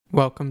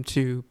Welcome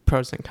to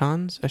Pros and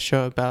Cons, a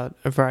show about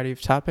a variety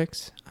of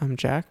topics. I'm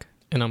Jack.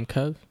 And I'm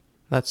Kev.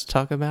 Let's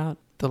talk about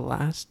The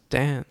Last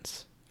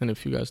Dance. And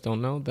if you guys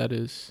don't know, that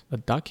is a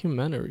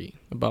documentary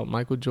about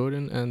Michael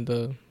Jordan and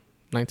the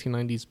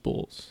 1990s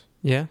Bulls.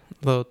 Yeah,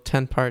 a little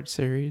 10-part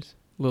series.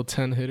 Little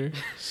 10-hitter,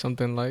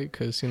 something like,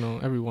 because,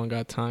 everyone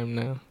got time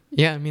now.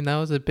 Yeah, I mean, that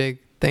was a big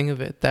thing of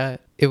it,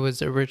 that it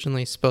was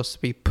originally supposed to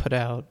be put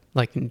out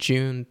like in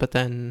June, but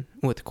then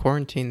with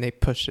quarantine, they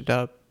pushed it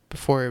up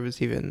before it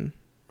was even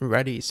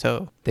ready.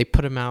 So they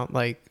put them out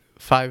like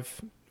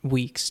 5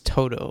 weeks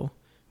total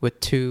with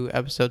 2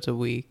 episodes a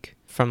week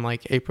from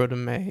like April to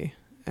May.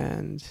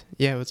 And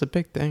yeah, it was a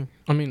big thing.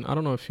 I mean, I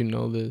don't know if you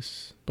know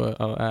this, but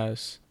I'll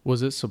ask,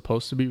 was it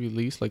supposed to be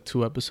released like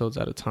 2 episodes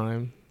at a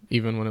time,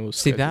 even when it was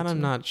See, that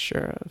I'm not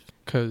sure of.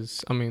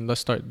 Because,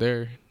 let's start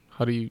there.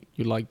 How do you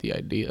like the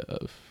idea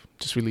of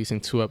just releasing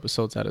 2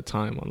 episodes at a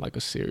time on like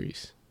a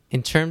series?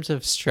 In terms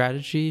of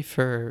strategy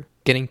for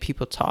getting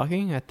people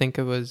talking, I think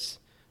it was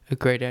a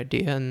great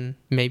idea, and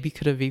maybe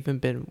could have even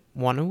been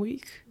 1 a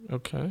week.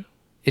 Okay.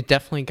 It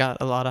definitely got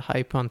a lot of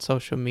hype on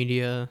social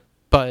media,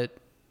 but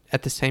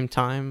at the same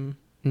time,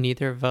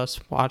 neither of us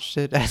watched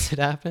it as it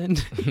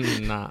happened.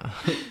 Nah.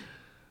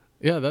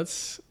 Yeah,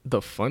 that's the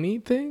funny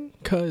thing,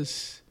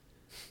 because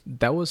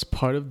that was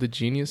part of the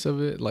genius of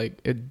it.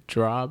 Like, it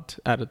dropped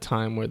at a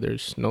time where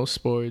there's no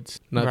sports,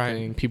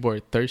 nothing. Right. People are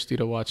thirsty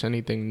to watch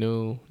anything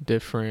new,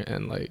 different,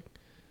 and like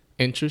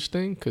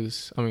interesting.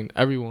 Because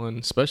everyone,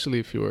 especially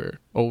if you were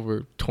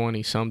over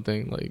 20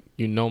 something, like,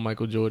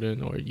 Michael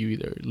Jordan, or you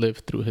either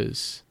lived through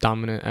his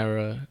dominant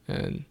era,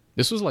 and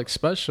this was like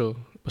special.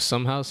 But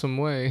somehow, some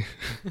way,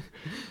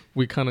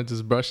 we kind of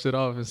just brushed it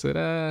off and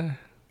said,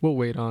 we'll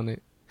wait on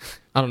it.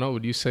 I don't know.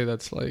 Would you say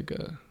that's like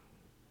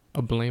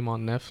a blame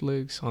on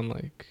Netflix, on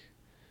like,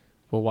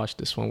 we'll watch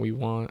this when we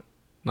want,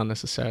 not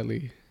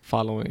necessarily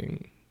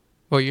following?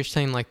 Well, you're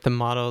saying like the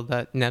model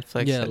that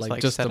Netflix has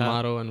like just set the up.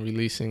 model and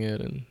releasing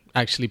it and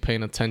actually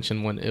paying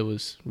attention when it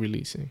was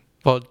releasing.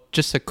 Well,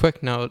 just a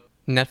quick note,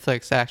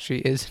 Netflix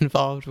actually is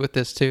involved with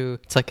this too.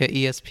 It's like a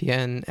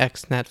ESPN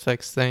x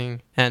Netflix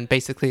thing. And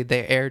basically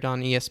they aired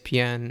on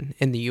ESPN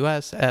in the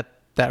US at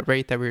that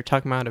rate that we were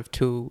talking about of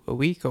 2 a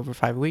week over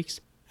 5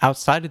 weeks.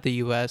 Outside of the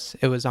US,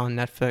 it was on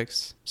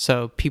Netflix.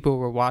 So people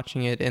were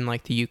watching it in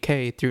like the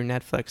UK through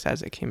Netflix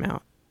as it came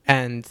out.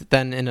 And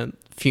then in a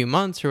few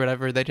months or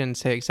whatever, they didn't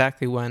say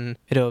exactly when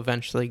it'll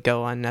eventually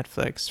go on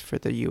Netflix for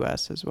the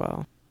US as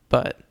well.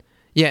 But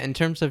yeah, in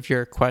terms of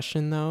your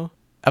question though,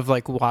 of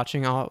like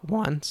watching all at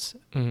once,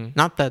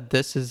 not that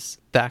this is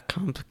that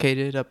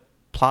complicated a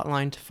plot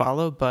line to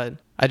follow, but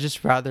I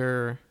just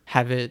rather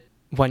have it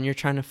when you're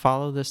trying to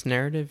follow this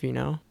narrative,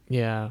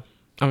 Yeah.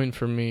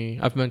 For me,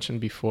 I've mentioned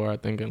before, I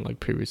think in like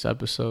previous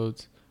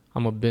episodes,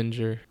 I'm a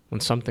binger.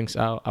 When something's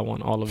out, I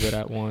want all of it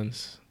at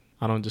once.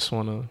 I don't just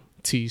want to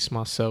tease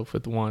myself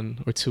with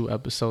 1 or 2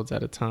 episodes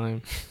at a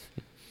time.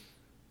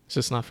 It's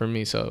just not for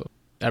me. So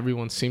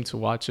everyone seemed to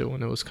watch it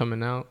when it was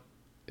coming out.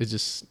 It's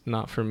just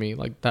not for me.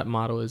 Like, that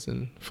model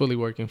isn't fully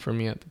working for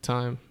me at the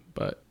time,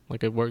 but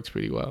like, it works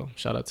pretty well.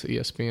 Shout out to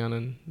ESPN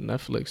and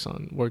Netflix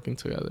on working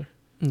together.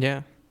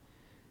 Yeah.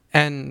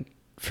 And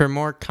for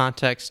more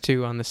context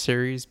too on the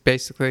series,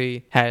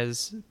 basically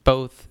has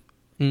both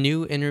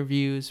new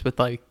interviews with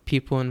like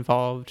people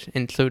involved,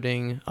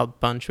 including a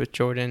bunch with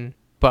Jordan,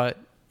 but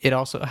it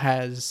also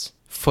has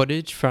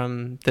footage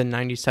from the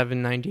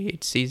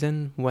 97-98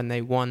 season when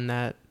they won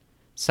that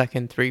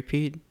second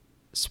three-peat.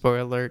 Spoiler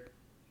alert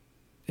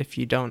if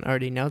you don't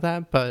already know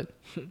that, but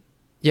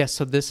yeah,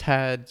 so this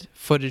had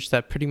footage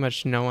that pretty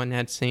much no one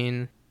had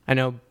seen. I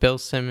know Bill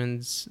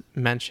Simmons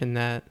mentioned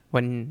that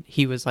when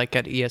he was like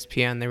at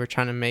ESPN, they were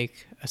trying to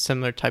make a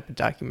similar type of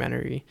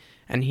documentary,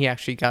 and he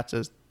actually got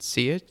to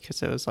see it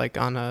because it was like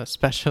on a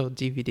special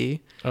DVD.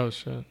 Oh,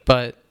 shit.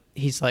 But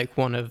he's like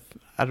one of,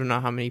 I don't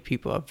know how many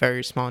people, a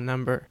very small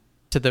number.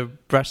 To the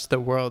rest of the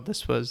world,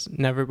 this was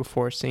never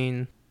before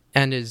seen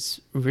and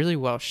is really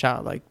well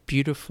shot, like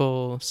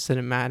beautiful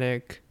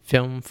cinematic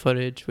film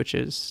footage, which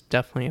is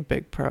definitely a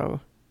big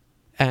pro.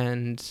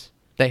 And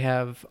they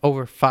have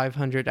over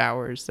 500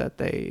 hours that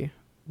they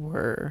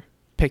were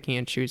picking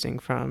and choosing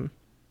from.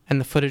 And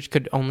the footage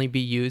could only be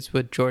used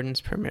with Jordan's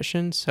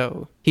permission.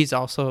 So he's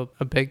also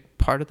a big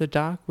part of the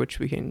doc, which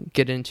we can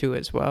get into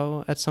as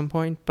well at some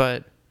point.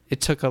 But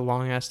it took a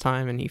long ass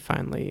time and he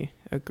finally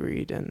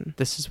agreed. And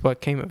this is what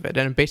came of it.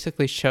 And it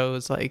basically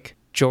shows like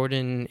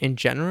Jordan in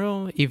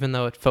general, even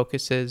though it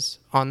focuses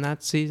on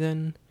that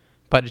season,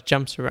 but it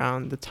jumps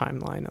around the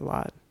timeline a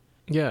lot.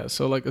 Yeah.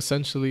 So like,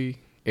 essentially,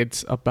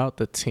 it's about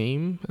the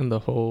team and the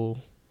whole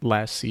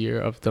last year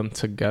of them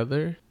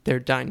together. Their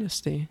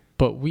dynasty.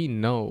 But we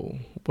know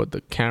what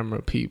the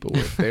camera people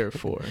were there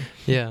for.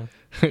 Yeah.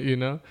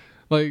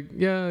 Like,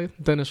 yeah,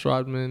 Dennis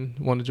Rodman,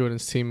 one of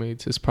Jordan's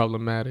teammates, is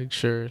problematic,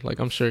 sure. Like,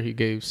 I'm sure he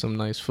gave some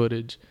nice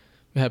footage.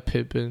 We had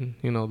Pippen,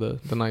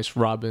 the nice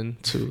Robin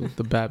to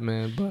the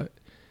Batman, but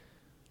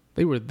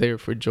they were there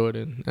for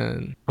Jordan,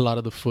 and a lot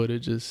of the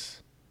footage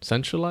is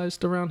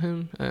centralized around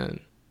him. And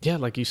yeah,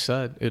 like you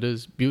said, it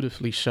is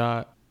beautifully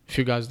shot, if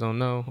you guys don't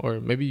know,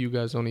 or maybe you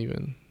guys don't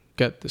even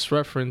get this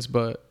reference,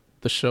 but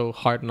the show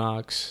Hard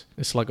Knocks,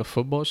 it's like a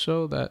football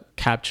show that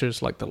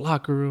captures like the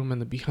locker room and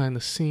the behind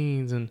the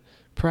scenes and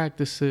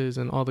practices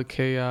and all the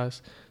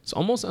chaos. It's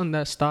almost on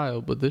that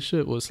style, but this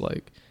shit was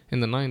like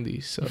in the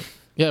 90s. So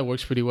yeah, it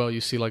works pretty well.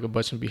 You see like a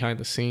bunch of behind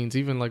the scenes,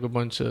 even like a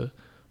bunch of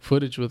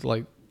footage with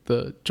like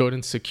the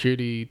Jordan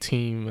security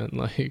team and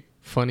like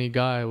funny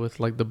guy with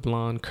like the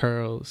blonde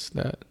curls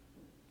that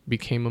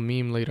became a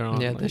meme later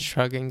on. Yeah, like, the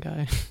shrugging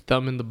guy.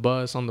 them in the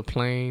bus, on the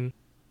plane.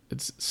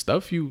 It's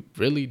stuff you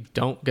really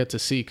don't get to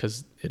see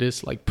because it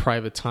is like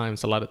private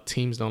times. A lot of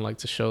teams don't like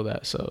to show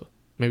that. So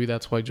maybe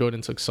that's why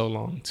Jordan took so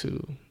long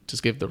to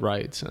just give the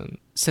rights. And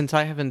Since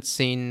I haven't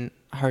seen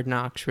Hard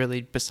Knocks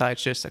really,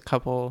 besides just a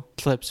couple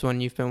clips when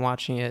you've been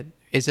watching it,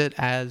 is it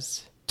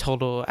as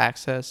total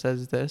access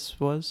as this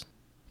was?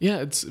 yeah,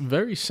 it's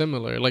very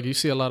similar. Like you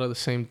see a lot of the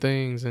same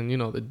things and, you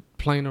know, the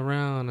playing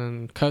around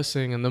and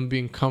cussing and them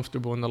being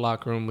comfortable in the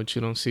locker room, which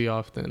you don't see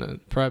often, and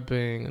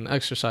prepping and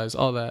exercise,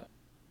 all that.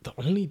 The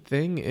only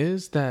thing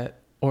is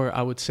that, or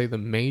I would say the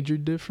major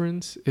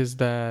difference is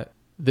that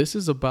this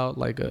is about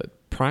like a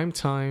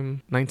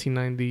primetime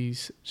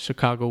 1990s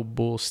Chicago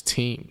Bulls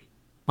team.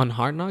 On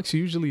Hard Knocks, you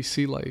usually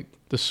see like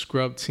the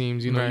scrub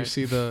teams, you know, you Right.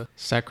 see the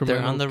Sacramento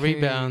They're on the Kings.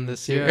 rebound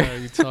this year. Yeah,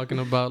 you're talking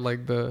about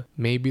like the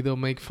maybe they'll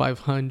make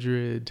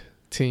 500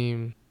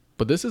 team.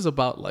 But this is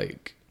about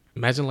like,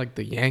 imagine like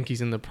the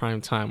Yankees in the prime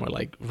time, or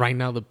like right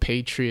now the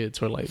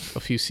Patriots, or like a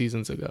few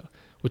seasons ago,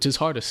 which is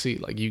hard to see.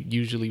 Like you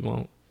usually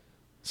won't.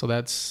 So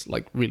that's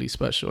like really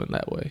special in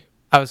that way.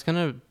 I was going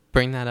to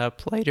bring that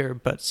up later,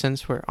 but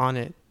since we're on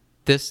it,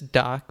 this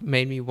doc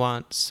made me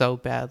want so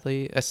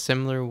badly a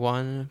similar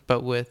one,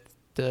 but with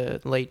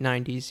the late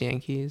 90s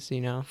Yankees,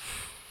 you know?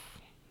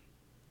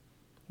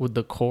 With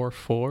the core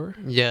four,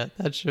 Yeah,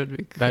 that should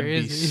be that'd be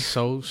crazy.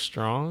 so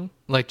strong.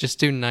 Like, just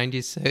do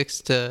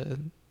 96 to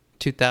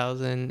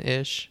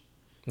 2000-ish.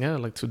 Yeah,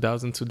 like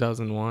 2000,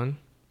 2001.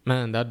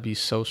 Man, that'd be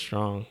so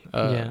strong.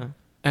 Yeah.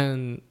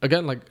 And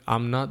again, like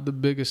I'm not the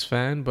biggest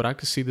fan, but I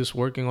could see this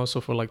working also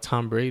for like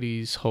Tom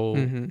Brady's whole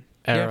Mm-hmm.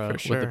 era for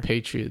sure. with the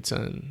Patriots.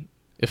 And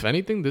if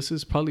anything, this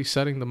is probably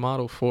setting the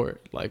model for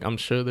it. Like I'm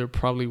sure they're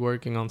probably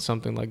working on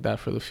something like that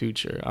for the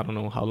future. I don't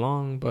know how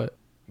long, but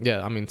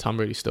yeah, I mean Tom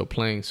Brady's still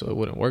playing, so it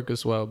wouldn't work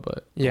as well.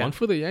 But Yeah. one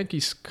for the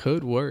Yankees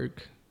could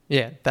work.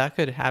 Yeah, that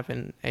could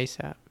happen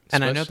ASAP.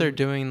 And I know they're Especially-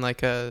 doing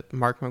like a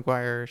Mark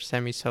McGuire,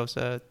 Sammy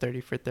Sosa 30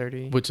 for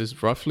 30. which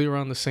is roughly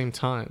around the same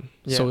time.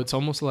 So Yeah. it's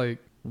almost like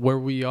where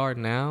we are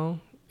now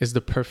is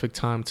the perfect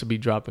time to be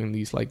dropping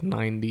these like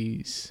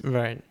 90s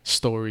Right.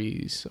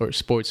 stories or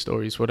sports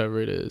stories, whatever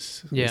it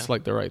is. Yeah. It's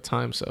like the right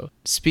time. So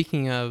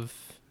Speaking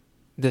of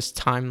this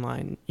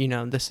timeline, you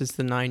know, this is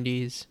the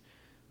 90s.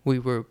 We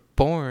were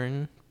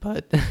born,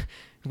 but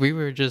we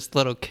were just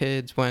little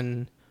kids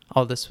when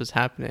all this was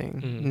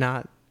happening, Mhm.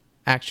 not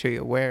actually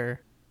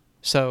aware.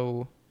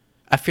 So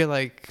I feel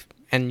like,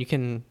 and you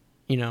can,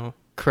 you know,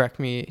 correct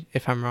me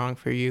if I'm wrong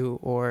for you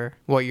or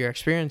what your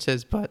experience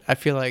is, but I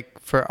feel like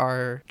for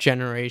our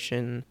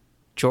generation,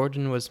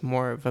 Jordan was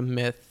more of a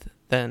myth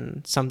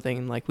than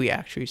something like we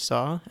actually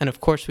saw. And of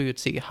course we would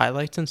see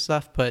highlights and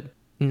stuff, but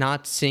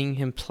not seeing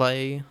him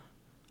play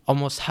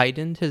almost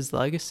heightened his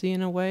legacy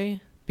in a way,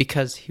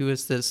 because he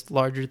was this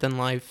larger than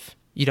life.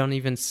 You don't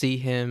even see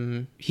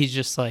him. He's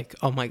just like,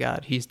 oh my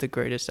God, he's the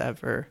greatest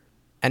ever.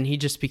 And he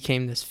just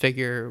became this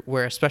figure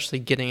where, especially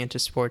getting into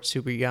sports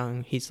super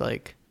young, he's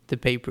like the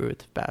Babe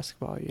Ruth of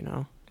basketball, you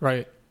know?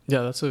 right.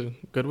 Yeah, that's a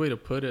good way to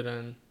put it.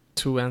 And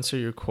to answer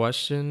your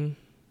question,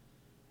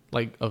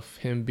 like of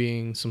him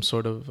being some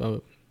sort of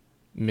a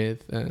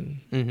myth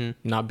and Mm-hmm.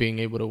 not being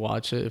able to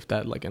watch it, if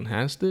that like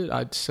enhanced it,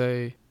 I'd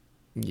say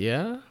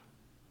yeah.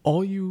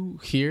 All you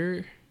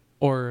hear,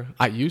 or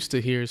I used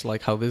to hear, is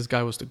like how this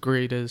guy was the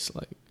greatest,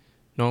 like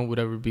no one would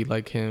ever be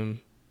like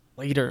him.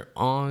 Later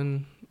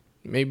on,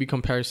 maybe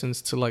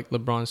comparisons to like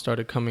LeBron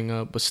started coming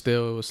up, but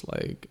still it was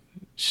like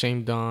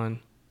shamed on.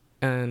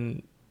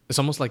 And it's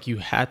almost like you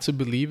had to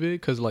believe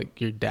it because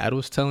like your dad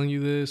was telling you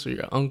this, or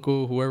your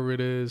uncle, whoever it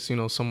is, you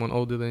know, someone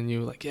older than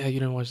you, like, yeah, you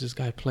didn't watch this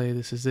guy play,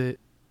 this is it.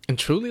 And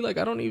truly, like,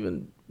 I don't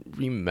even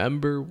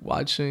remember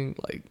watching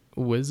like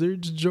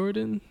Wizards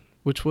Jordan,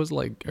 which was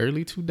like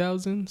early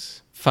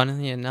 2000s.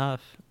 Funnily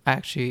enough, I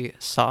actually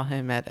saw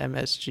him at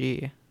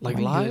MSG. Like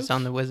when live? He was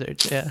on the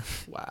Wizards, yeah.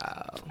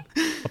 Wow.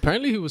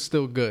 Apparently he was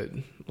still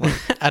good. Like,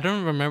 I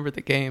don't remember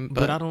the game,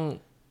 but but I don't,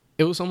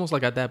 it was almost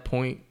like at that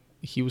point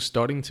he was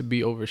starting to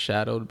be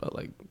overshadowed by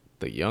like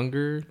the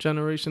younger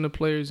generation of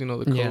players, you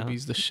know, the Yeah.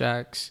 Kobe's, the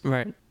Shaqs.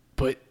 right.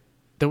 But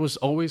there was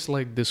always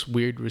like this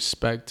weird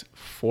respect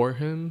for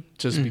him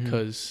just Mhm.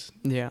 because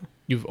Yeah.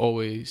 you've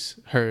always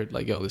heard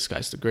like, yo, this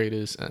guy's the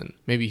greatest, and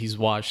maybe he's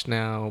washed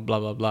now, blah,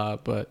 blah, blah.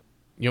 But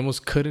you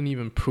almost couldn't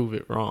even prove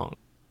it wrong.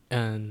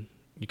 And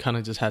you kind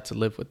of just had to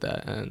live with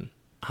that. And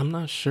I'm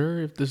not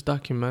sure if this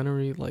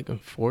documentary like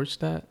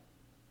enforced that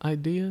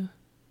idea.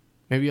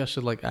 Maybe I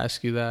should like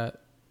ask you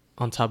that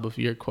on top of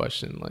your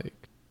question.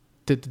 Like,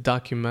 did the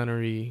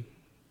documentary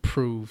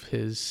prove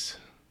his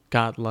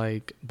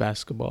godlike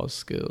basketball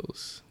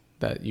skills?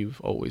 that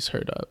you've always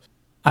heard of?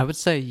 I would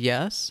say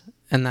yes,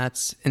 and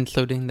that's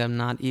including them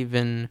not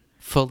even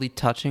fully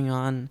touching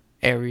on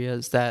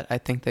areas that I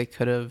think they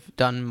could have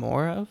done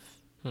more of,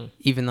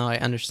 even though I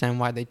understand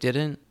why they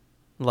didn't.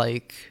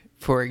 Like,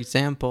 for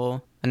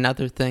example,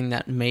 another thing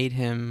that made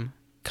him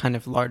kind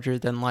of larger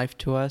than life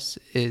to us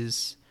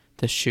is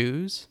the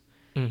shoes.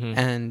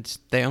 And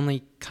they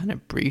only kind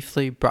of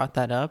briefly brought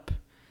that up.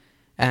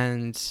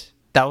 And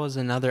that was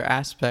another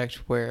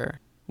aspect where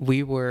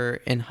we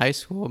were in high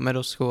school,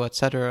 middle school,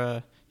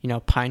 etc., you know,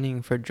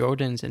 pining for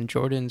Jordans, and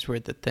Jordans were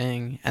the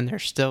thing, and they're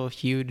still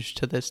huge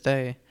to this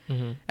day.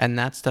 And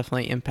that's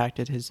definitely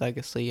impacted his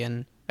legacy.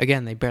 And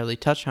again, they barely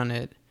touch on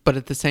it, but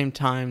at the same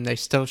time, they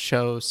still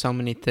show so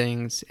many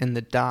things in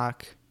the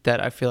doc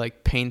that I feel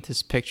like paint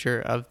this picture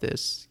of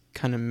this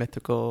kind of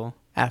mythical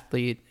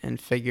athlete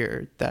and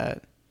figure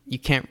that you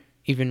can't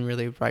even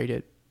really write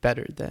it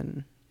better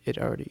than it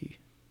already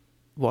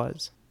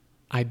was.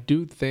 I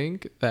do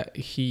think that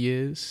he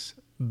is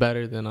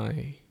better than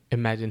I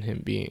imagine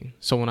him being.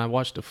 So when I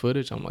watch the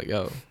footage, I'm like,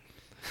 yo,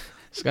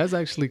 this guy's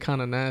actually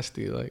kind of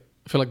nasty. Like,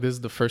 I feel like this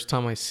is the first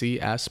time I see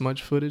as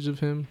much footage of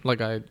him.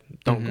 Like, I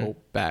don't go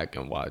back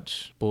and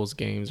watch Bulls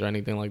games or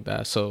anything like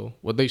that. So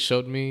what they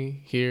showed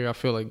me here, I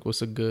feel like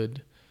was a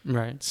good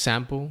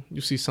sample.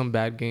 You see some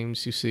bad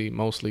games, you see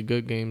mostly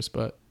good games,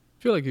 but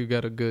I feel like you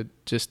got a good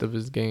gist of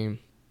his game.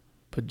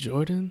 But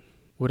Jordan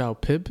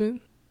without Pippen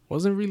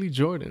wasn't really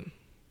Jordan.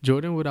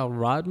 Jordan without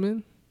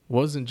Rodman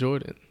wasn't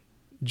Jordan.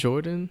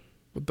 Jordan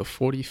with the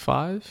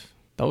 45,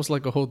 that was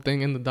like a whole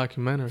thing in the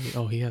documentary.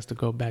 Oh, he has to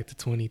go back to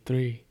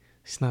 23.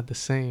 It's not the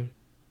same.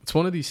 It's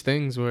one of these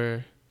things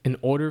where in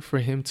order for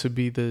him to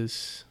be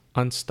this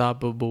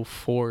unstoppable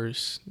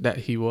force that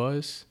he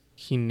was,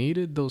 he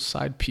needed those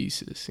side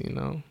pieces, you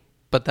know?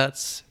 But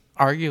that's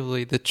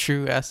arguably the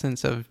true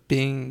essence of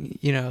being,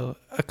 you know,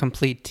 a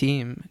complete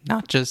team,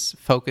 not just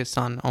focused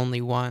on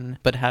only one,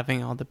 but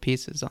having all the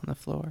pieces on the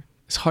floor.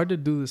 It's hard to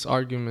do this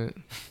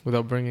argument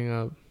without bringing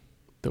up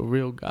the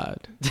real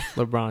God,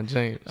 LeBron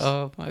James.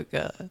 Oh my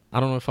God. I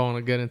don't know if I want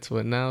to get into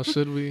it now.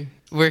 Should we?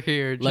 We're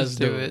here. Let's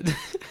Just do it.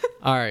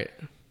 All right.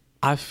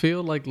 I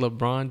feel like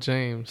LeBron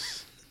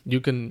James,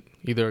 you can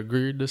either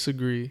agree or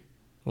disagree.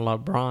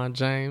 LeBron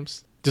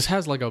James just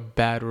has like a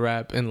bad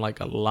rap in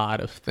like a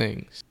lot of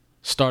things.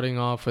 Starting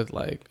off with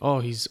like, oh,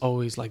 he's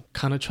always like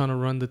kind of trying to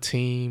run the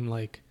team.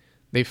 Like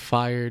they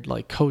fired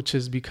like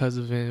coaches because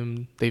of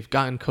him. They've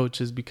gotten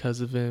coaches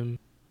because of him.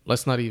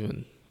 Let's not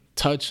even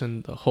touch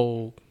on the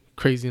whole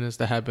craziness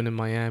that happened in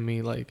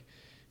Miami. Like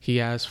he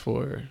asked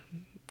for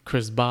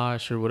Chris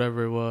Bosh or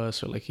whatever it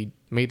was, or like he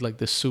made like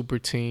the super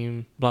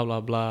team, blah,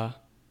 blah, blah.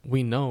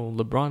 We know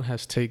LeBron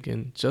has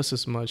taken just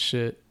as much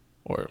shit,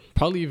 or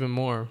probably even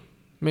more,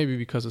 maybe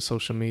because of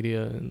social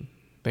media and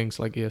things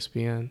like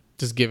ESPN,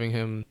 just giving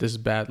him this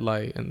bad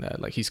light and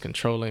that like he's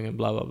controlling and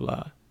blah, blah,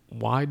 blah.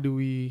 Why do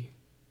we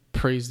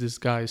praise this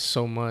guy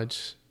so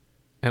much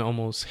and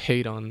almost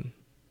hate on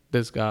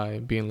this guy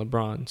being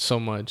LeBron so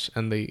much,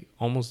 and they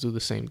almost do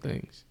the same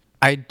things?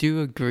 I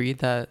do agree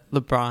that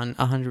LeBron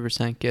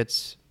 100%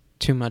 gets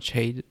too much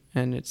hate,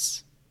 and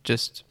it's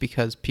just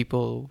because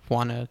people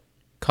want to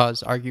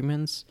cause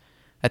arguments.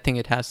 I think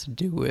it has to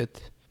do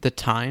with the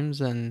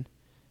times, and,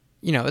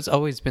 you know, it's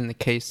always been the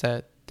case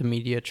that the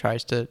media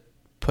tries to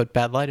put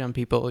bad light on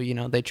people. You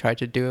know, they tried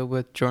to do it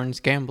with Jordan's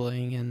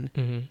gambling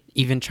and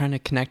even trying to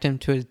connect him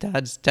to his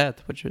dad's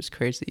death, which was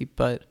crazy.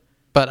 But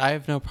I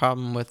have no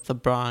problem with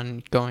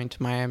LeBron going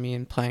to Miami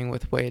and playing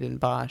with Wade and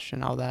Bosh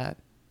and all that.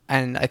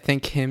 And I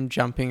think him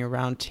jumping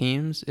around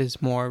teams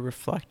is more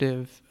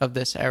reflective of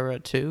this era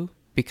too,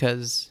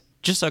 because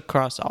just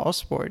across all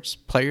sports,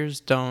 players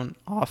don't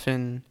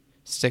often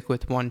stick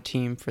with one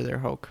team for their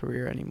whole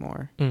career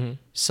anymore.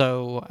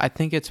 So I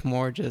think it's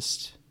more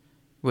just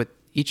with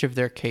each of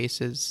their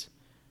cases,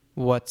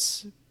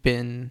 what's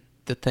been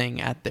the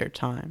thing at their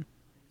time.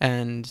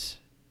 And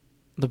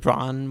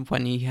LeBron,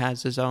 when he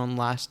has his own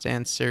Last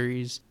Dance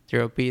series,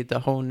 there will be the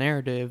whole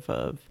narrative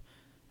of,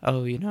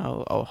 oh, you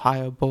know,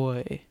 Ohio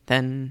boy,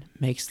 then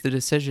makes the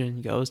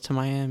decision, goes to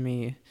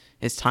Miami,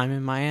 his time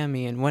in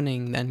Miami and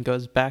winning, then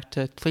goes back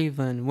to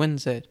Cleveland,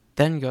 wins it,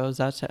 then goes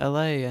out to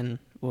LA, and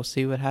we'll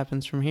see what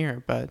happens from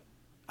here. But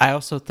I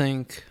also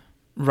think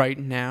right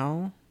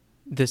now,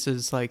 this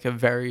is like a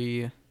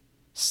very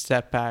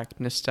step back,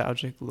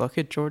 nostalgic look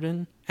at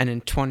Jordan. And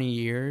in 20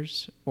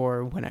 years,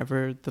 or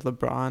whenever the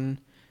LeBron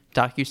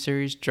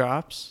docuseries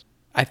drops,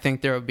 I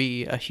think there will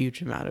be a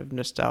huge amount of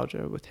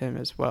nostalgia with him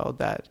as well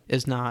that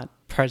is not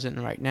present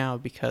right now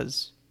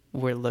because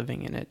we're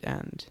living in it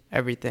and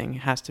everything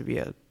has to be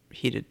a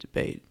heated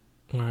debate.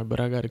 All right, but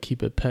I got to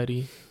keep it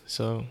petty.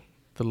 So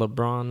the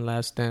LeBron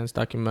Last Dance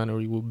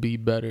documentary will be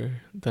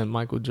better than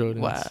Michael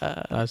Jordan's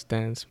Last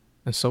Dance.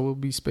 And so will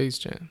be Space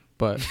Jam.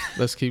 But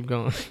let's keep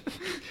going.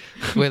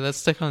 Wait, let's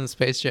stick on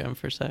Space Jam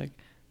for a sec.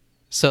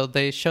 So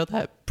they show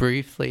that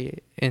briefly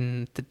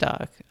in the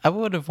doc. I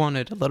would have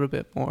wanted a little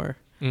bit more.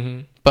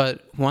 Mm-hmm.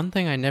 But one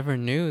thing I never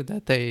knew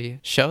that they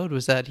showed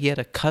was that he had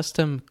a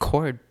custom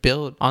court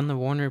built on the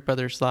Warner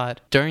Brothers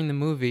lot during the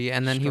movie,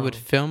 and then he would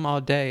Strong. film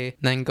all day,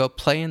 and then go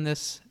play in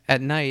this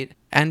at night,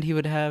 and he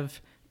would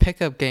have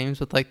pickup games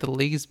with like the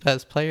league's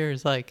best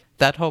players. Like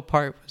that whole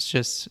part was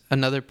just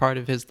another part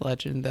of his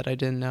legend that I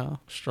didn't know.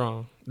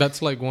 Strong.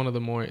 That's like one of the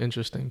more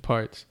interesting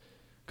parts.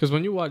 Because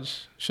when you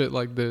watch shit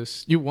like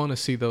this, you want to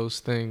see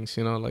those things,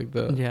 you know, like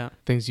the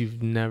things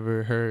you've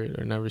never heard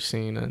or never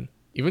seen. And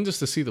even just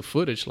to see the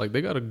footage, like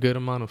they got a good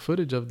amount of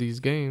footage of these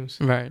games.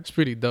 Right. It's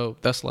pretty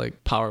dope. That's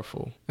like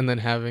powerful. And then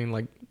having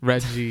like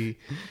Reggie,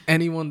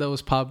 anyone that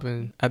was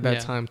popping at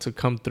that time to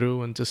come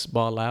through and just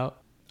ball out.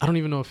 I don't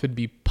even know if it'd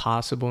be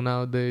possible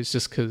nowadays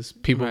just because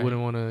people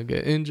wouldn't want to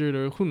get injured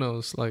or who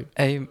knows. Like,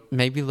 hey,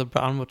 maybe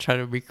LeBron will try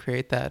to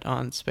recreate that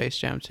on Space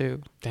Jam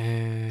too.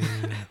 damn.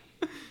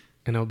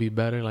 And it'll be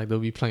better. Like, they'll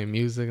be playing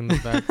music in the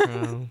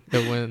background.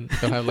 They'll win.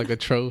 They'll have like a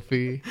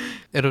trophy.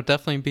 It'll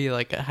definitely be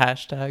like a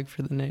hashtag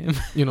for the name.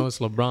 You know, it's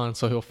LeBron,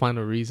 so he'll find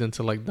a reason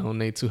to like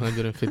donate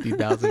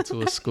 $250,000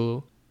 to a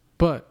school.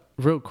 But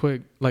real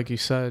quick, like you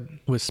said,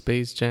 with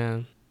Space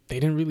Jam, they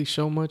didn't really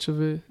show much of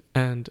it.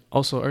 And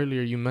also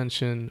earlier you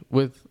mentioned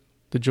with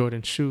the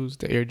Jordan shoes,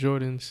 the Air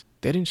Jordans,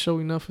 they didn't show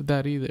enough of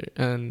that either.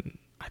 And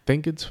I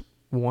think it's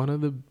one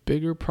of the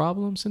bigger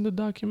problems in the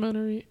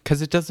documentary.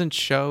 Because it doesn't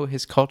show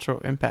his cultural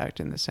impact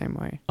in the same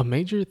way. A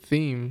major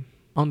theme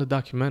on the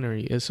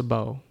documentary is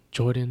about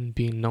Jordan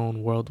being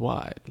known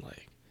worldwide.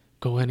 Like,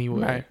 go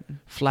anywhere. Right.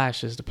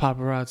 Flashes, the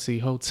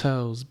paparazzi,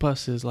 hotels,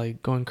 buses,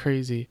 like going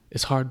crazy.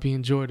 It's hard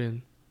being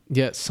Jordan.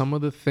 Yet some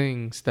of the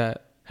things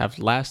that have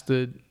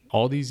lasted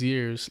all these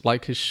years,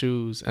 like his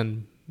shoes,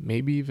 and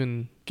maybe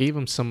even gave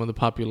him some of the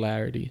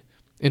popularity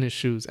in his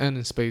shoes and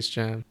in Space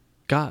Jam,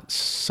 got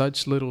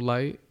such little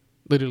light.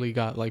 Literally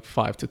got like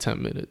 5 to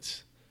 10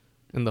 minutes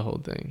in the whole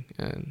thing,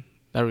 and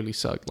that really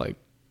sucked. Like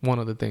one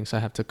of the things I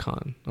have to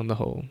con on the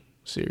whole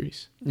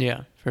series.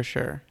 Yeah, for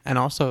sure. And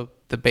also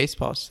the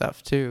baseball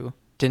stuff too.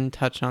 Didn't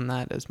touch on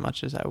that as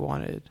much as I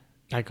wanted.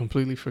 I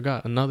completely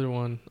forgot. Another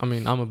one. I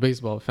mean, I'm a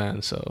baseball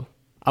fan, so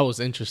I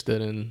was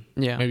interested in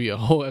maybe a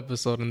whole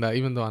episode in that,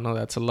 even though I know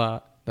that's a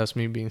lot. That's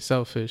me being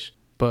selfish.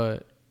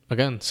 But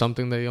again,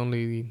 something they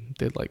only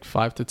did like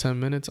 5 to 10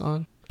 minutes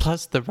on.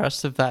 Plus the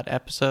rest of that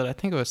episode, I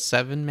think it was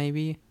 7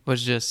 maybe,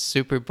 was just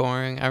super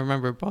boring. I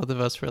remember both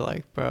of us were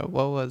like, bro,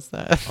 what was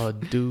that? A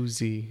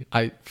doozy.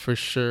 I for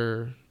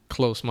sure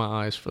closed my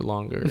eyes for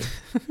longer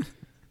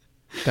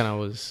than I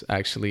was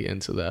actually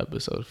into the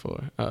episode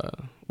for,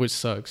 which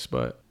sucks.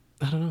 But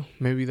I don't know.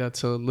 Maybe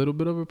that's a little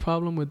bit of a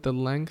problem with the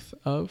length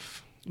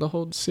of the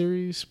whole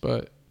series.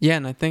 But yeah,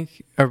 and I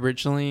think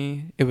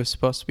originally it was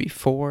supposed to be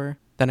 4,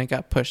 then it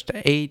got pushed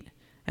to 8.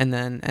 And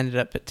then ended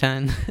up at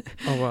 10.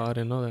 Oh, wow. I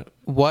didn't know that.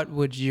 What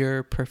would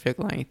your perfect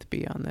length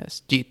be on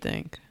this, do you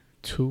think?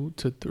 2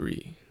 to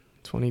 3.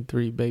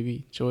 23,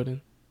 baby,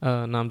 Jordan.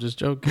 No, I'm just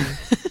joking.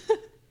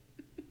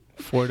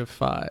 4 to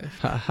 5.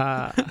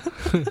 Haha.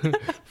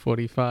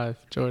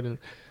 45, Jordan.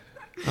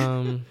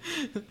 And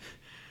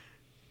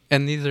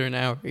these are an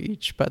hour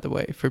each, by the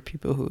way, for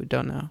people who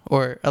don't know.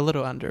 Or a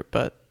little under,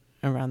 but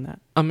around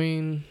that. I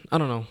mean, I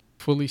don't know.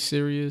 Fully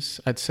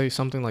serious, I'd say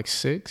something like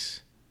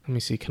 6. Let me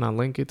see. Can I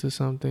link it to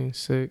something?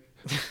 6.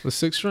 The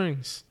 6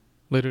 rings.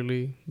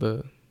 Literally,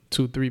 the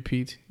 2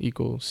 3-peat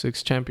equals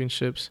 6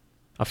 championships.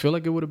 I feel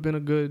like it would have been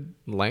a good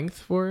length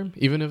for him,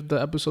 even if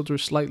the episodes were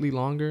slightly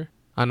longer.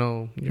 I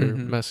know you're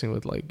messing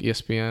with like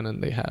ESPN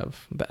and they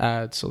have the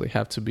ads, so they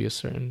have to be a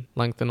certain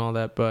length and all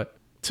that. But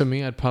to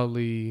me, I'd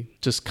probably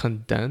just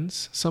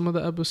condense some of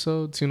the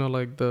episodes, you know,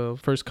 like the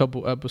first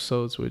couple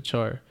episodes, which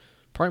are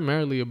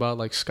primarily about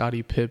like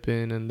Scottie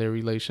Pippen and their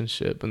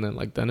relationship, and then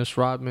like Dennis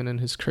Rodman and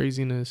his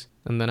craziness.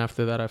 And then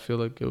after that, I feel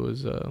like it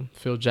was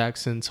Phil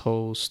Jackson's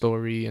whole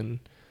story and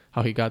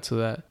how he got to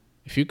that.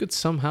 If you could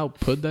somehow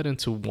put that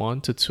into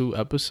 1 to 2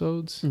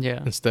 episodes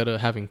instead of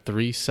having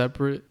 3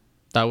 separate,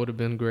 that would have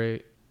been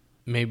great.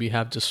 Maybe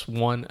have just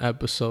 1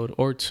 episode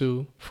or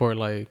 2 for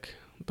like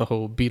the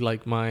whole Be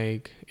Like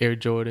Mike, Air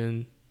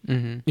Jordan,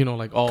 you know,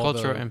 like all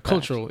cultural the impact.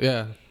 Cultural,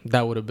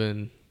 that would have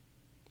been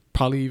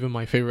probably even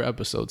my favorite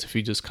episodes if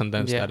you just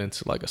condense that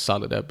into like a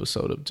solid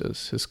episode of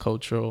just his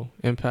cultural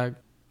impact.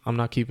 I'm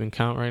not keeping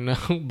count right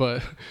now,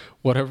 but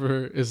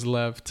whatever is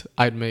left,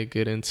 I'd make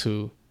it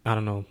into, I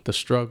don't know, the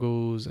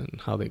struggles and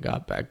how they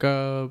got back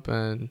up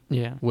and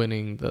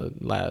winning the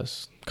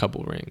last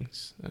couple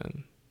rings.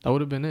 And that would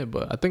have been it.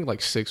 But I think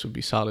like 6 would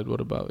be solid. What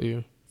about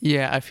you?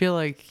 Yeah, I feel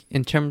like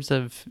in terms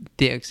of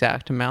the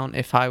exact amount,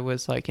 if I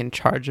was like in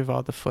charge of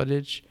all the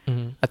footage,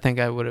 I think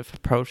I would have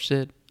approached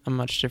it a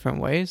much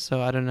different way.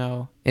 So I don't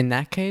know in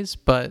that case,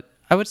 but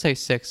I would say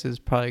 6 is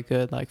probably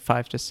good, like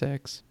 5 to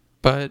 6.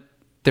 But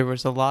there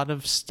was a lot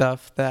of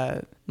stuff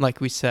that,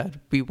 like we said,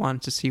 we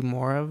wanted to see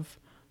more of,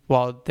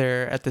 while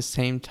there at the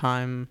same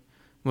time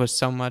was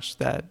so much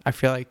that I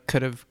feel like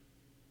could have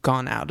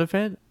gone out of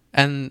it.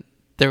 And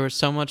there was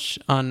so much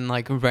on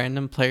like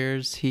random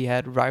players he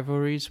had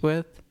rivalries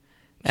with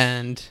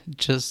and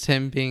just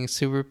him being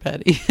super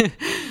petty.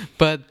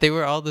 But they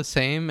were all the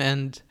same,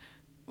 and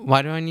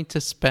why do I need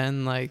to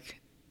spend like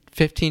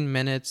 15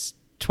 minutes,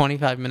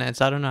 25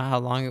 minutes, I don't know how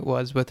long it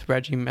was, with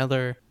Reggie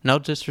Miller? No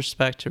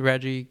disrespect to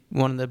Reggie,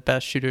 one of the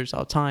best shooters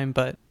all time,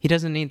 but he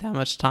doesn't need that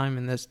much time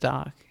in this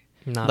doc.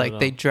 Not Like, at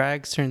they all.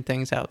 drag certain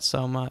things out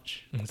so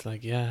much. It's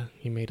like, yeah,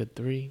 he made a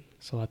 3,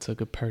 so I took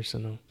it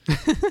personal.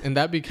 And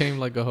that became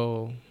like a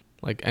whole,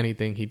 like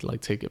anything, he'd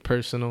like take it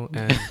personal,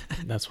 and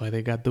that's why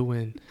they got the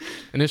win.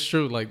 And it's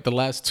true, like the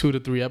last 2 to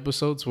 3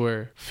 episodes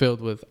were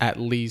filled with at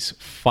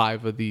least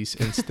 5 of these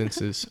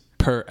instances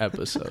per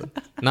episode.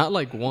 Not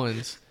like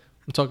once.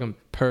 I'm talking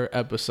per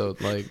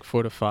episode, like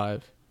 4 to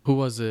 5. Who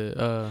was it?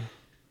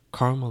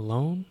 Karl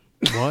Malone?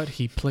 What?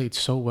 He played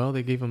so well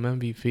they gave him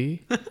MVP?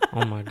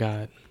 Oh my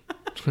God.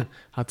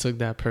 I took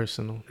that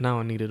personal. Now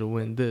I needed to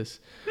win this,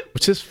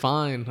 which is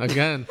fine.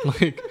 Again,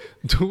 like,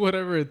 do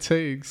whatever it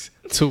takes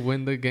to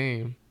win the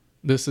game.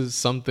 This is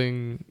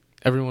something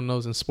everyone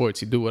knows in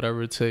sports. You do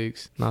whatever it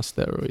takes, not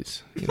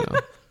steroids, you know.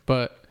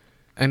 But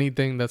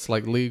anything that's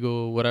like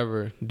legal,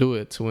 whatever, do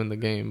it to win the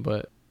game.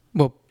 But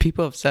Well,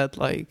 people have said,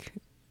 like,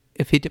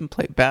 if he didn't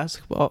play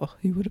basketball,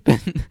 he would have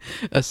been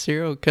a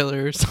serial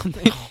killer or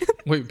something.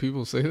 wait,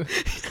 people say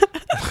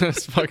that?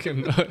 That's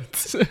fucking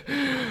nuts.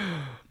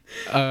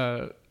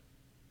 I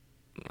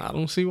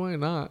don't see why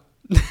not,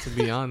 to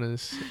be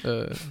honest.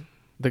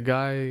 The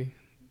guy,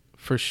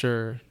 for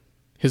sure,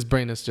 his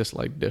brain is just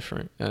like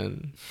different,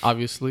 and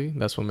obviously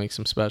that's what makes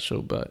him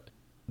special. But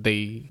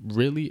they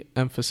really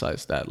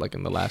emphasize that, like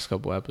in the last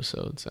couple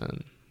episodes,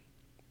 and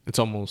it's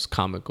almost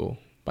comical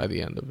by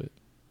the end of it.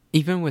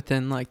 Even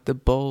within, like, the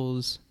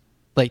Bulls,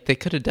 like, they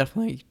could have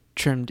definitely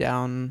trimmed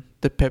down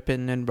the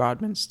Pippen and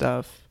Rodman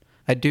stuff.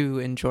 I do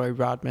enjoy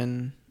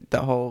Rodman,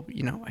 the whole,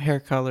 you know, hair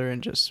color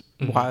and just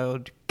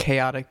wild,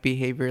 chaotic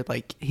behavior.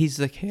 Like, he's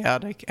the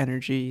chaotic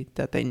energy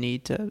that they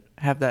need to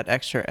have that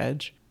extra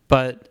edge.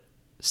 But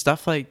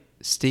stuff like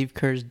Steve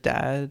Kerr's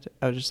dad,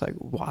 I was just like,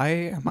 why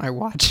am I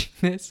watching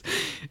this?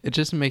 It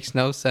just makes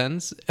no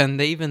sense. And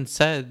they even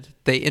said,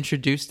 they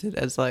introduced it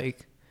as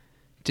like,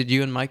 did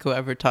you and Michael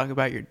ever talk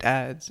about your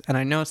dads? And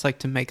I know it's like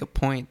to make a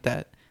point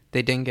that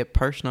they didn't get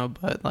personal,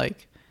 but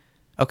like,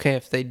 okay,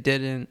 if they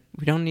didn't,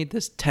 we don't need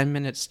this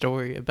 10-minute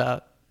story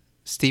about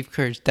Steve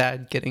Kerr's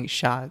dad getting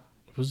shot.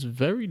 It was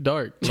very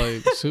dark,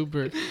 like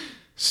super.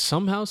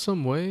 Somehow,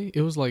 some way,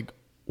 it was like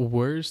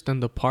worse than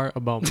the part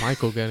about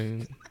Michael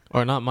getting,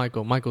 or not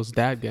Michael, Michael's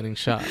dad getting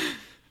shot,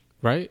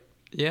 right?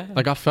 Yeah.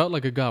 Like, I felt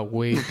like it got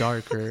way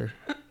darker.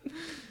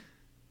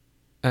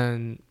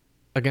 And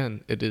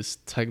again, it is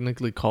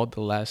technically called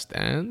The Last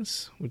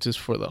Dance, which is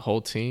for the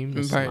whole team.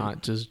 It's Right.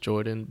 not just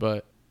Jordan,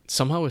 but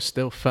somehow it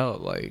still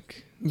felt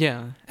like,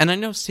 Yeah. And I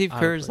know Steve Out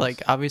of Kerr's place.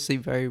 like obviously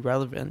very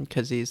relevant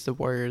because he's the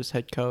Warriors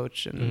head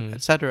coach and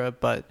etc.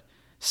 But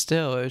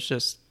still, it was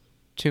just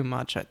too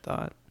much, I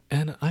thought.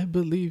 and I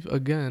believe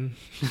again,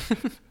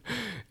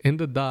 in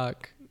the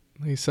doc,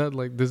 he said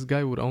like this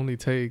guy would only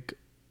take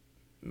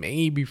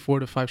maybe 4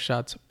 to 5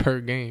 shots per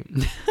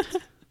game.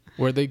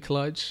 Were they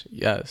clutch?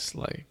 Yes.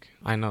 Like,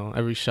 I know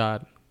every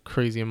shot,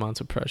 crazy amounts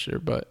of pressure,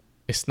 but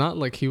it's not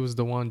like he was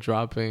the one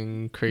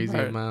dropping crazy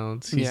Right.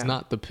 amounts. He's Yeah.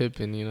 not the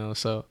Pippen, you know.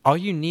 So All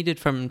you needed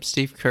from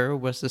Steve Kerr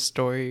was the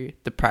story,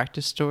 the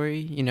practice story,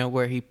 you know,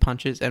 where he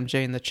punches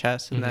MJ in the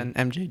chest and then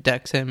MJ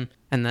decks him.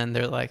 And then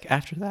they're like,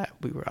 after that,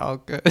 we were all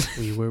good.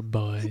 we were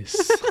boys.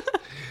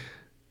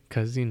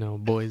 Because, you know,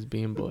 boys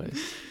being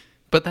boys.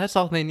 But that's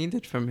all they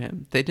needed from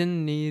him. They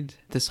didn't need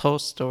this whole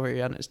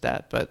story on his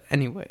dad. But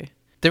anyway,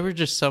 there were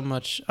just so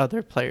much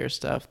other player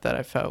stuff that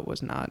I felt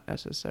was not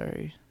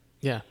necessary.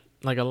 Yeah,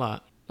 like a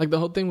lot. Like the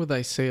whole thing with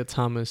Isaiah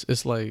Thomas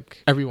is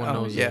like everyone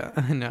knows yeah,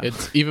 I know.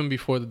 It's even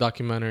before the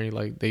documentary,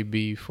 like they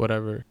beef,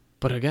 whatever.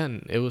 But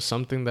again, it was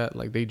something that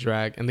like they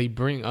drag and they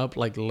bring up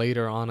like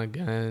later on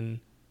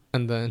again.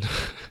 And then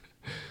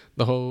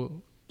the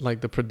whole,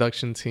 like the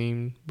production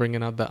team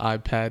bringing out the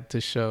iPad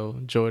to show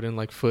Jordan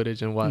like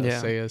footage and what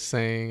Isaiah's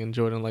saying, and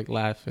Jordan like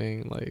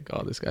laughing, like,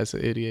 oh, this guy's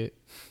an idiot,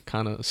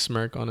 kind of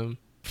smirk on him.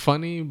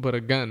 Funny, but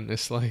again,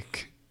 it's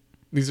like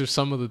these are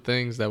some of the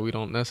things that we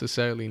don't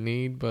necessarily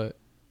need, but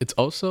it's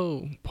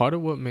also part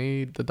of what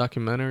made the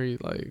documentary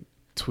like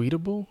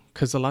tweetable,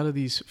 because a lot of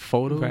these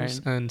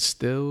photos and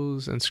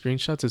stills and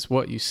screenshots is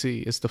what you see.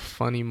 It's the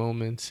funny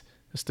moments.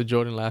 It's the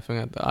Jordan laughing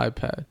at the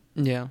iPad.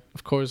 Yeah.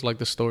 Of course, like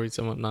the stories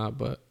and whatnot,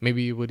 but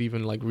maybe it would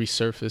even like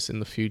resurface in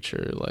the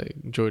future. Like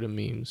Jordan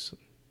memes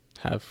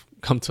have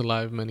come to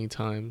life many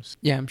times.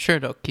 Yeah, I'm sure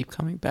it'll keep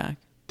coming back.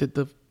 Did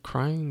the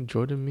crying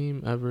Jordan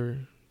meme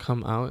ever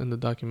come out in the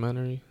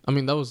documentary? I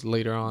mean, that was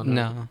later on.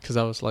 No. Because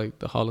that was like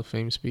the Hall of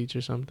Fame speech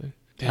or something.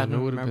 I Damn, it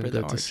don't would have remember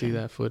been the good to see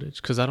origin. that footage.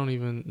 Because I don't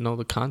even know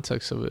the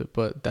context of it,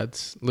 but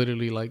that's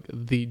literally like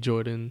the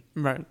Jordan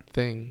Right.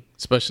 thing.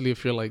 Especially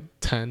if you're like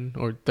 10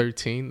 or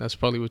 13. That's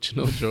probably what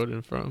you know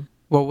Jordan from.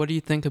 Well, what do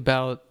you think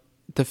about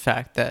the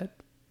fact that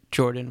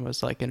Jordan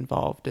was like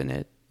involved in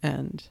it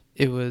and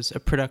it was a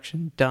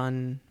production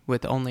done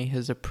with only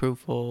his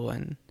approval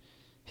and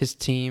his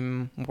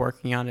team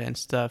working on it and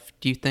stuff?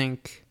 Do you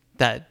think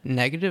that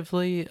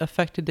negatively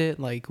affected it?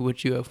 Like,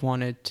 would you have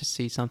wanted to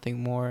see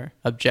something more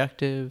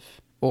objective?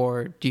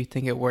 or do you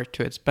think it worked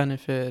to its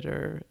benefit,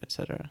 or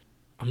etc.?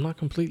 I'm not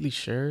completely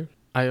sure.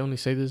 I only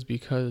say this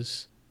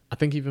because I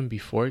think even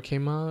before it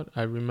came out,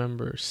 I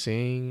remember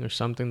seeing or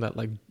something that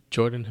like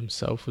Jordan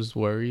himself was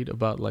worried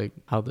about like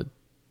how the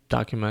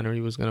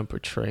documentary was going to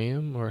portray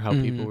him, or how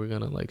people were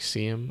going to like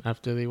see him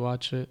after they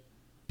watch it.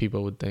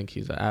 People would think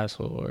he's an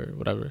asshole or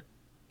whatever.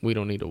 We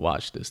don't need to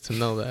watch this to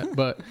know that.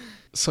 But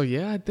so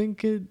yeah, I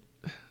think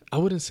I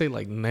wouldn't say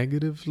like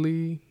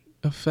negatively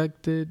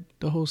affected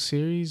the whole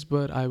series,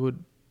 but I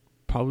would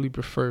probably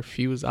prefer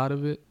Fuse out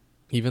of it.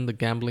 Even the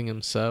gambling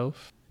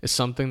himself is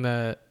something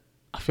that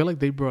I feel like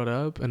they brought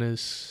up, and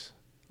is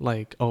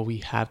like, oh, we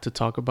have to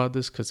talk about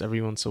this because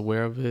everyone's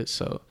aware of it.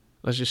 So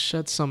let's just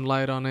shed some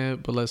light on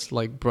it, but let's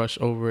like brush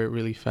over it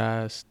really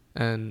fast.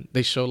 And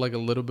they showed like a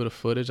little bit of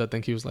footage. I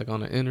think he was like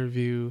on an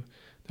interview.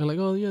 They're like,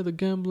 oh yeah, the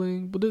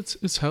gambling, but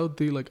it's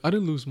healthy. Like, I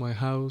didn't lose my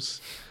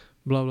house,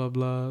 blah, blah,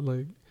 blah.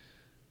 Like,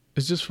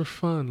 it's just for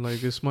fun.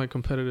 Like, it's my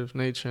competitive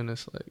nature. And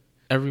it's like,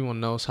 everyone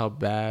knows how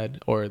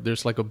bad, or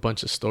there's like a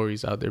bunch of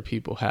stories out there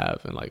people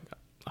have. And like,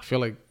 I feel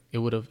like it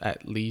would have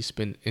at least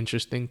been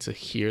interesting to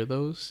hear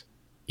those.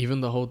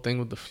 Even the whole thing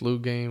with the flu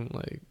game,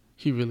 like,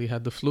 he really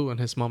had the flu, and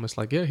his mom is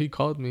like, yeah, he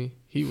called me.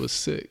 He was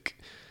sick.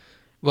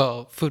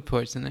 Well, food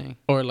poisoning.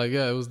 Or like,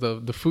 yeah, it was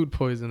the food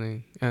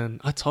poisoning.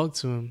 And I talked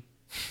to him.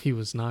 He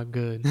was not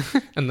good.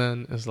 And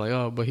then it's like,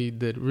 oh, but he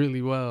did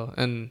really well.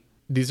 And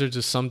these are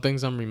just some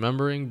things I'm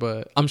remembering,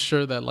 but I'm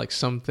sure that like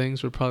some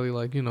things were probably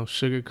like, you know,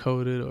 sugar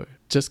coated, or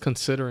just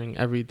considering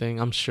everything.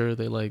 I'm sure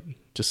they like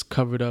just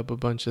covered up a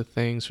bunch of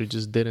things, or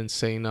just didn't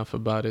say enough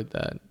about it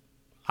that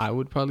I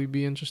would probably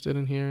be interested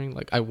in hearing.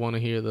 Like, I want to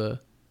hear the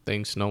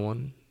things no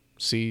one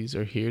sees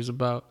or hears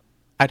about.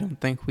 I don't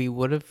think we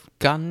would have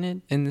gotten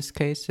it in this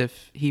case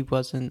if he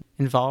wasn't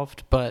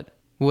involved, but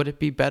would it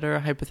be better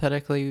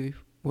hypothetically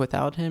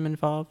without him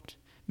involved?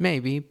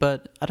 Maybe,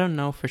 but I don't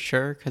know for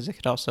sure, because it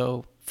could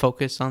also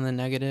focus on the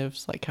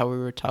negatives, like how we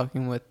were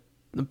talking with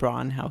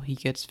LeBron, how he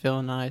gets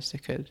villainized.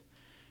 It could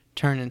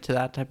turn into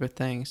that type of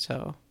thing.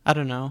 So I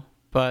don't know,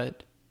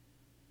 but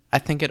I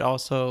think it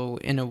also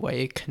in a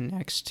way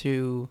connects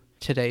to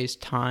today's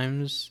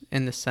times,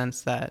 in the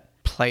sense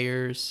that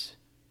players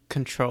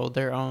control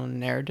their own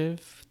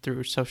narrative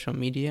through social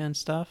media and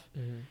stuff.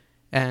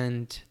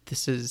 And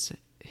this is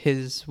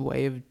his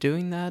way of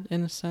doing that,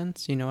 in a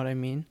sense. You know what I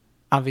mean?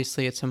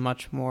 Obviously, it's a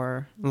much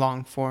more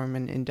long form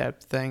and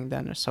in-depth thing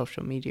than a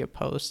social media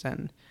post,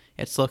 and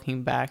it's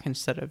looking back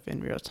instead of in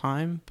real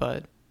time,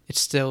 but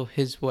it's still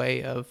his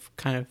way of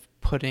kind of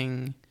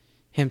putting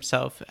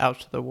himself out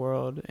to the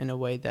world in a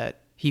way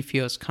that he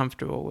feels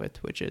comfortable with,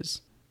 which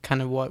is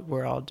kind of what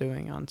we're all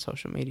doing on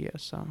social media.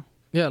 So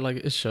yeah, like,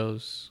 it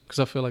shows, because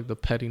I feel like the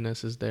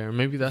pettiness is there.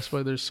 Maybe that's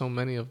why there's so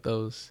many of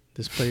those.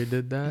 This player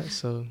did that,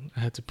 so I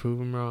had to prove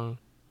him wrong.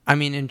 I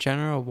mean, in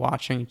general,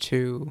 watching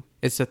too,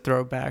 it's a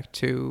throwback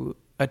to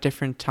a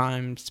different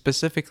time,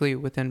 specifically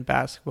within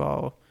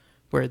basketball,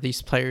 where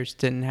these players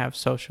didn't have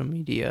social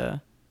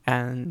media,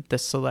 and the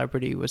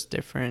celebrity was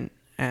different,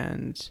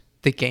 and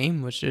the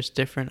game was just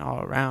different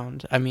all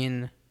around. I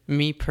mean,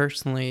 me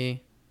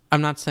personally,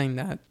 I'm not saying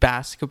that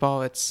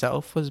basketball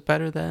itself was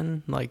better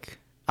then. Like,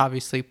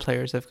 obviously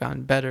players have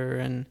gotten better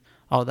and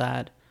all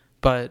that,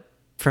 but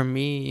for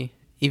me,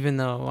 even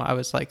though I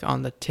was like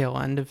on the tail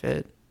end of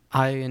it,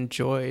 I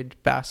enjoyed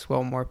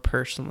basketball more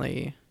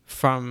personally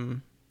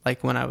from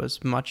like when I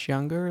was much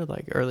younger,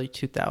 like early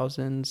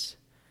 2000s.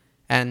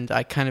 And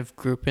I kind of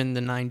group in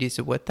the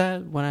 90s with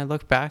that. When I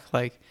look back,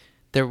 like,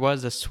 there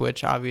was a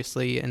switch,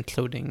 obviously,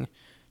 including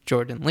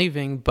Jordan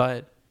leaving,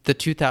 but the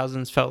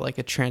 2000s felt like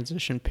a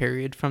transition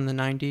period from the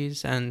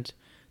 90s. And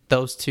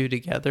those two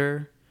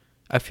together,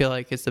 I feel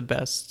like is the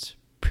best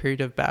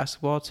period of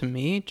basketball to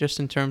me, just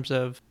in terms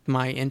of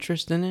my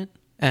interest in it.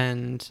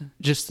 And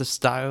just the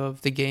style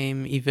of the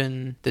game,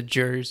 even the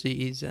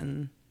jerseys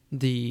and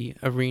the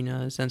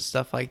arenas and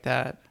stuff like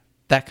that,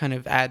 that kind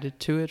of added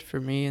to it for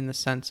me, in the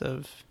sense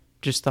of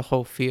just the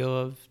whole feel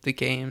of the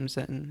games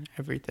and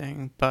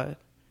everything. But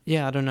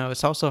yeah, I don't know.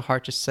 It's also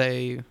hard to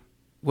say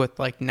with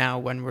like now,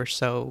 when we're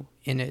so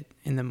in it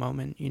in the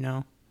moment, you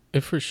know?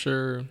 It for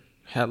sure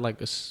had like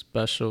a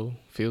special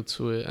feel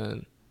to it,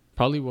 and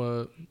probably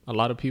what a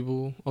lot of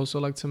people also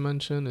like to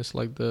mention is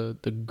like the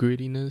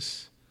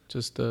grittiness,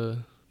 just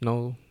the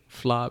no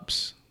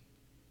flops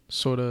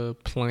sort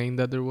of playing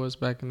that there was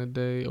back in the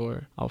day,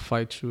 or I'll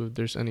fight you if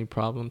there's any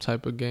problem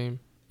type of game.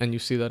 And you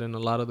see that in a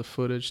lot of the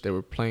footage. They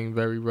were playing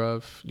very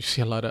rough. You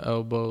see a lot of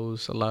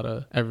elbows, a lot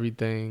of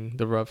everything,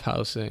 the rough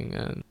housing.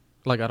 And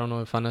like, I don't know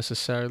if I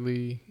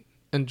necessarily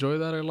enjoy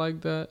that or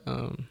like that.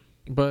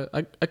 But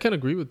I can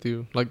agree with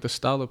you. Like, the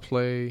style of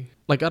play,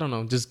 like, I don't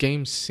know, just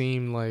games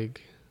seem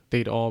like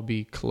they'd all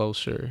be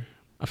closer.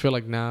 I feel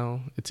like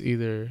now it's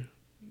either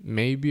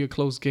maybe a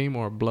close game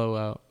or a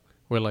blowout,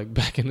 where like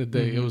back in the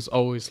day, it was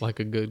always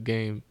like a good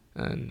game.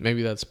 And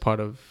maybe that's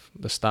part of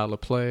the style of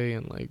play,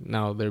 and like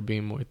now there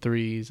being more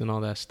threes and all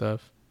that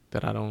stuff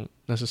that I don't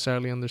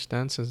necessarily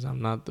understand, since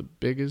I'm not the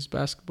biggest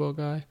basketball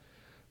guy.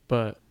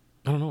 But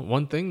I don't know.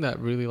 One thing that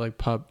really like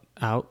popped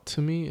out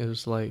to me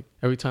is like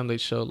every time they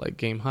show like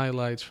game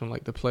highlights from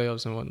like the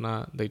playoffs and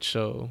whatnot, they'd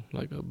show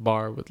like a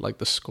bar with like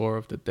the score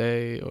of the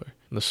day, or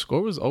the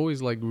score was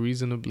always like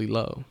reasonably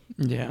low.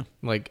 Yeah.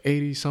 Like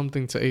 80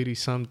 something to 80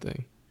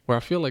 something. Where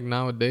I feel like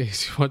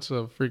nowadays you watch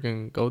a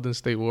freaking Golden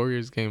State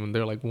Warriors game and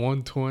they're like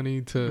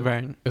 120 to.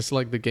 Right. It's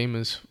like the game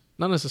is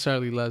not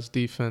necessarily less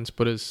defense,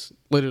 but it's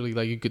literally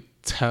like you could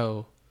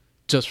tell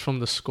just from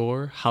the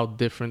score how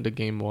different the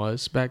game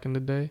was back in the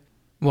day.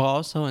 Well,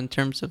 also in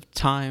terms of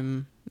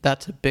time,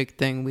 that's a big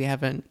thing we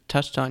haven't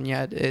touched on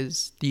yet,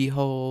 is the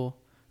whole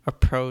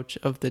approach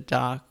of the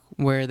doc,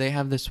 where they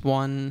have this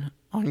one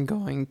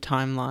ongoing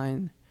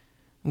timeline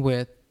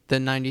with the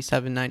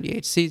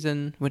 97-98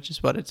 season, which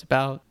is what it's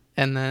about,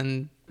 and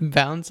then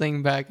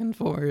bouncing back and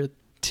forth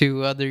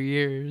to other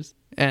years,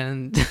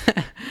 and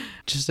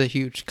just a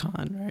huge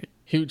con, right?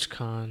 Huge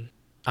con.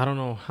 I don't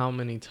know how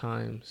many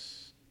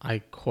times I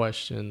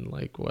questioned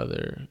like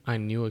whether I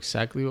knew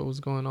exactly what was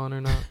going on or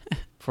not.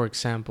 For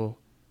example,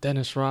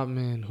 Dennis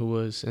Rodman, who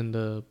was in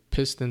the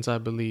Pistons, I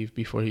believe,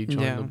 before he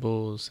joined the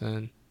Bulls,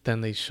 and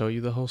then they show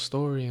you the whole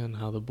story and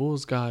how the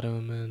Bulls got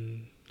him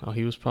and how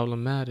he was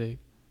problematic.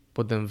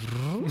 But then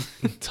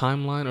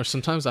timeline, or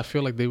sometimes I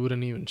feel like they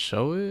wouldn't even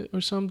show it or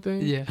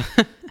something. Yeah.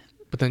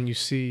 But then you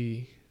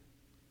see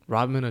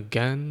Rodman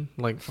again,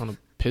 like on a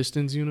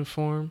Pistons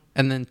uniform.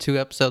 And then 2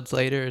 episodes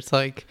later, it's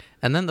like,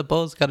 and then the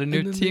Bulls got a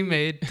new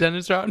teammate,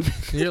 Dennis Rodman.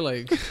 You're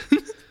like,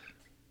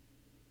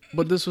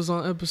 but this was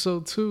on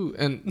episode 2.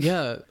 And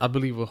yeah, I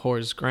believe with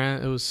Horace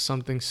Grant, it was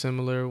something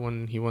similar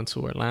when he went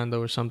to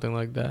Orlando or something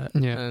like that.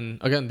 Yeah. And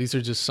again, these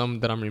are just some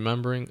that I'm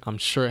remembering. I'm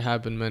sure it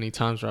happened many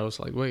times where I was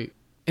like, wait,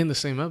 in the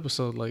same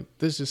episode, like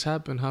this just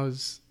happened. How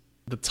is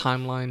the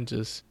timeline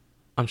just,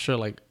 I'm sure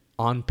like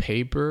on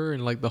paper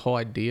and like the whole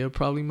idea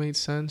probably made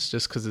sense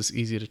just because it's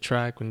easy to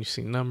track when you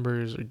see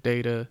numbers or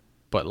data.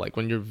 But like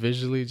when you're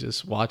visually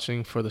just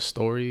watching for the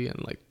story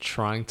and like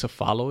trying to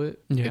follow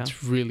it,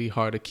 it's really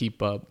hard to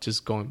keep up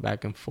just going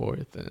back and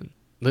forth and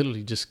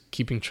literally just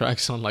keeping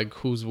tracks on like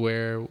who's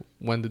where,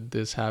 when did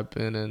this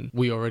happen, and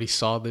we already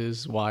saw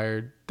this, why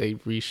are they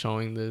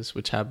re-showing this,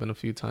 which happened a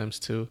few times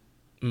too.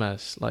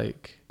 Mess.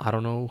 Like I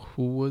don't know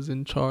who was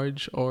in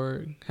charge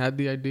or had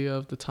the idea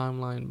of the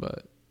timeline,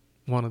 but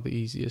one of the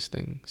easiest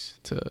things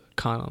to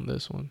con on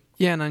this one.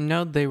 Yeah, and I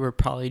know they were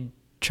probably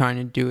trying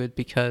to do it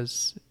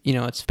because, you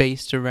know, it's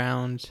based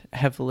around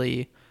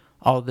heavily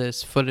all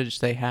this footage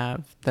they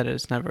have that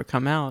has never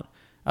come out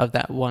of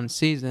that one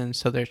season.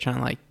 So they're trying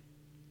to like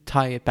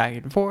tie it back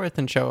and forth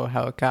and show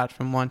how it got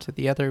from one to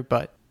the other,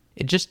 but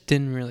it just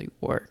didn't really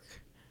work.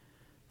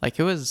 Like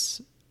it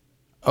was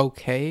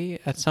okay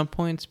at some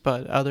points,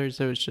 but others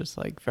it was just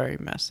like very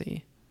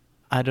messy.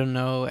 I don't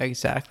know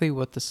exactly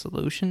what the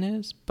solution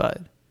is,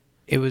 but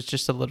it was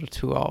just a little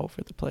too all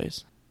over the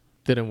place.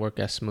 Didn't work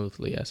as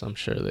smoothly as I'm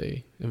sure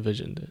they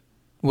envisioned it.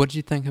 What do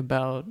you think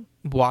about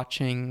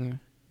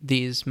watching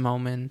these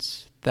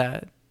moments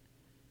that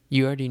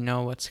you already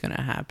know what's going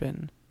to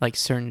happen, like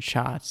certain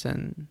shots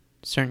and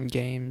certain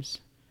games?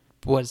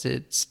 Was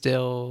it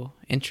still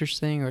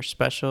interesting or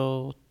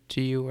special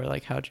to you, or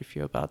like how'd you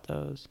feel about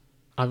those?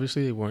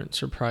 Obviously they weren't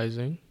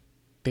surprising.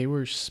 They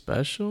were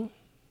special.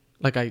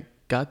 Like I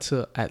got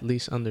to at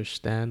least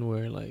understand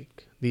where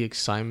like the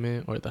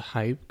excitement or the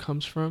hype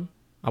comes from.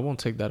 I won't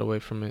take that away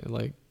from it.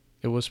 Like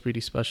it was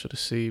pretty special to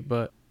see,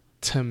 but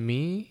to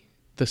me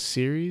the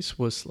series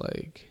was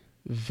like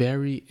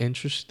very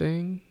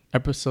interesting,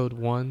 episode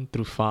 1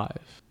 through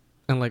 5,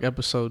 and like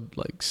episode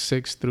like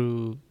 6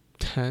 through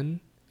 10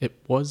 it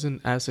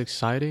wasn't as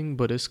exciting,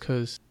 but it's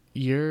because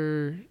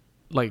you're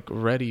like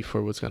ready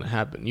for what's gonna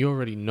happen. You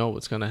already know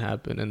what's gonna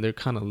happen, and they're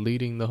kind of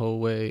leading the whole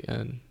way.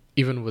 And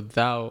even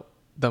without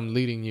them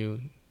leading you,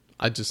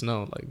 I just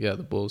know like, yeah,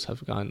 the Bulls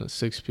have gotten a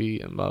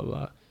 6P and blah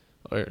blah.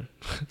 Or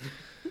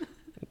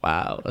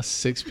wow, a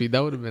 6P, that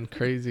would have been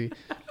crazy.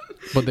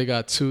 But they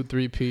got 2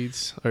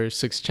 3-peats or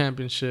 6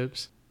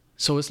 championships,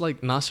 so it's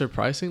like not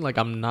surprising. Like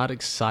I'm not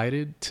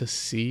excited to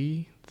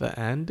see the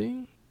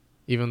ending,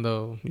 even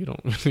though you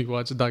don't really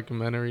watch a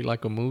documentary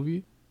like a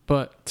movie.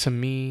 But to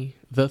me,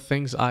 the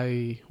things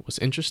I was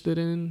interested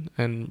in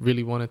and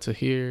really wanted to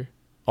hear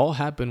all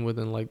happened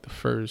within like the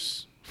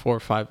first 4 or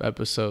 5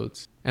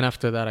 episodes. And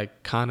after that, I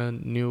kind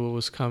of knew what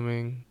was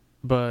coming.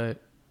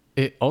 But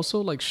it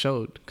also like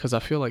showed, because I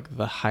feel like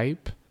the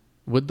hype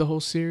with the whole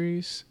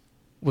series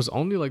was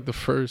only like the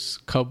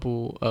first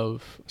couple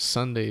of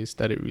Sundays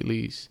that it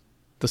released.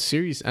 The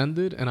series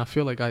ended and I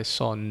feel like I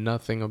saw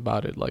nothing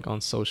about it like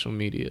on social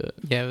media.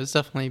 Yeah, it was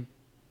definitely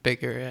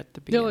bigger at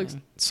the beginning. Yeah, like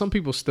some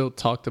people still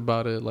talked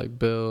about it, like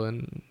Bill,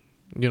 and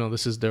you know,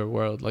 this is their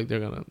world, like they're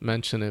gonna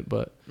mention it,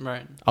 but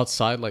right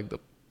outside like the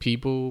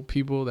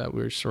people that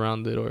we're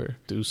surrounded or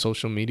do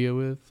social media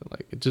with,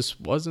 like it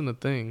just wasn't a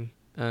thing.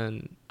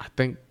 And I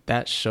think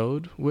that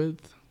showed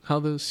with how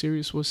the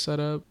series was set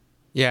up.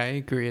 Yeah, I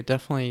agree. It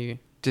definitely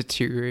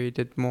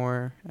deteriorated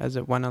more as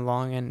it went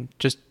along and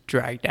just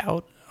dragged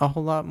out a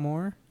whole lot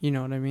more. You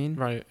know what I mean?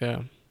 Right,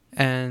 yeah.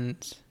 And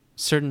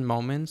certain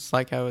moments,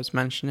 like I was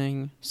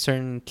mentioning,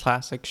 certain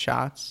classic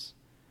shots,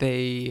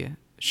 they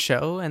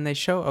show and they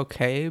show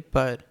okay,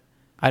 but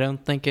I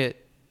don't think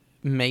it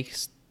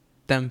makes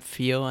them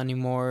feel any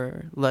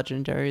more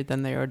legendary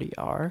than they already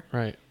are.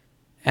 Right.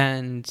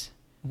 And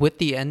with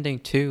the ending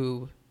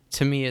too,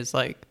 to me is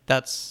like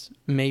that's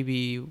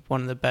maybe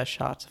one of the best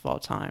shots of all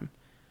time.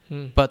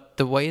 But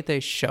the way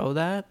they show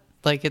that,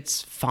 like,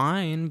 it's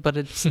fine, but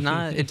it's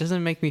not, it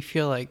doesn't make me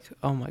feel like,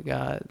 oh my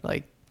God,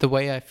 like the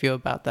way I feel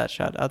about that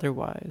shot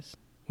otherwise.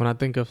 When I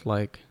think of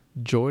like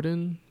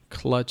Jordan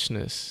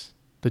clutchness,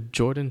 the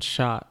Jordan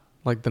shot,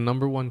 like the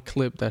number one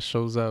clip that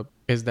shows up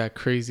is that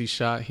crazy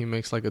shot. He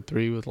makes like a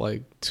 3 with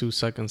like 2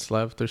 seconds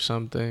left or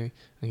something,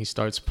 and he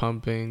starts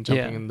pumping,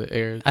 jumping in the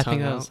air. I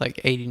think that was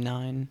like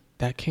 89.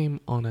 That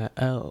came on a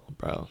L,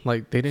 bro.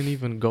 Like they didn't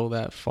even go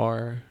that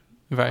far.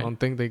 Right. I don't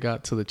think they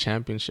got to the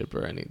championship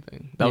or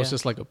anything. That was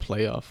just like a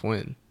playoff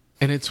win.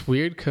 And it's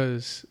weird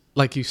because,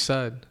 like you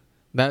said,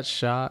 that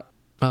shot,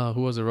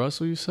 who was it,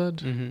 Russell, you said?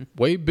 Mm-hmm.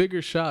 Way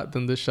bigger shot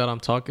than this shot I'm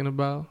talking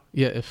about.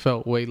 Yeah, it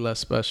felt way less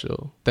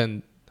special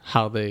than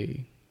how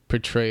they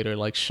portrayed or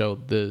like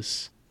showed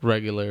this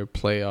regular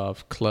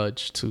playoff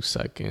clutch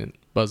 2-second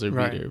buzzer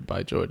beater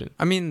by Jordan.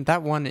 I mean,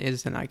 that one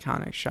is an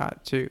iconic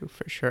shot too,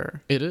 for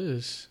sure. It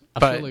is.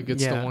 I feel like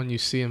it's the one you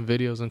see in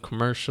videos and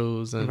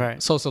commercials, and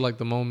it's also like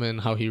the moment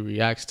how he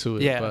reacts to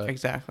it. Yeah, but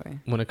exactly.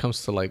 when it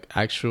comes to like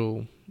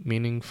actual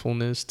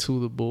meaningfulness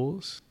to the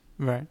Bulls,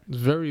 right, it's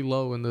very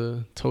low in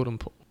the totem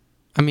pole.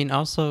 I mean,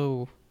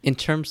 also in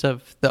terms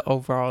of the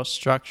overall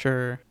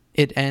structure,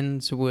 it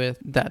ends with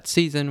that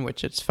season,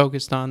 which it's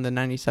focused on, the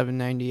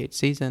 97-98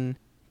 season.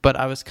 But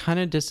I was kind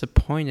of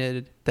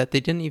disappointed that they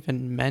didn't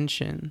even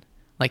mention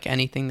like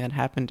anything that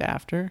happened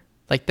after.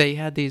 Like they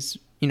had these,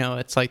 you know,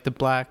 it's like the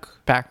black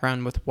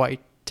background with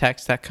white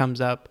text that comes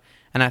up.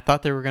 And I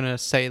thought they were going to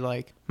say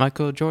like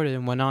Michael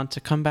Jordan went on to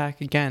come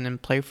back again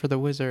and play for the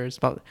Wizards.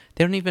 But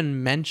they don't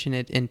even mention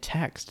it in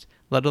text,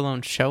 let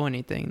alone show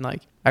anything.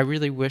 Like I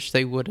really wish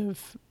they would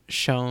have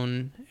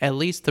shown at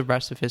least the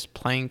rest of his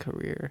playing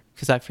career,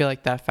 because I feel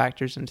like that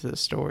factors into the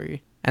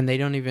story. And they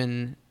don't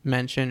even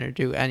mention or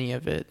do any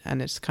of it.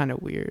 And it's kind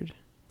of weird.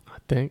 I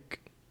think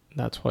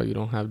that's why you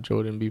don't have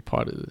Jordan be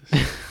part of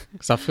this.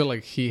 Because I feel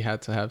like he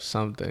had to have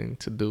something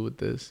to do with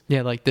this.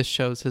 Yeah, like this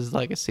shows his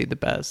legacy the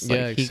best. Like,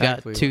 yeah,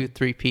 exactly. He got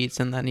 2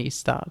 3-peats and then he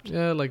stopped.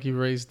 Yeah, like you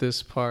raised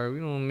this part. We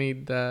don't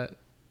need that.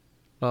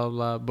 Blah,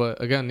 blah.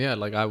 But again, yeah,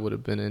 like I would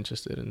have been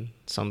interested in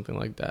something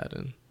like that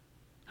and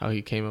how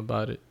he came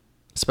about it.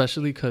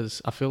 Especially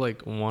because I feel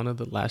like one of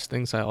the last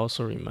things I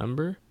also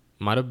remember,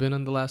 might have been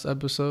in the last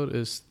episode,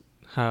 is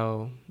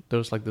how there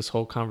was like this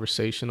whole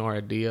conversation or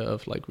idea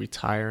of like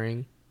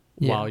retiring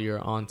while you're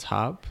on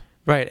top.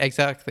 Right,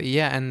 exactly.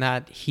 Yeah, and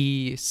that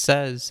he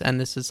says, and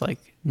this is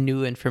like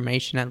new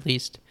information, at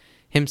least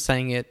him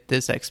saying it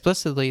this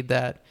explicitly,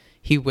 that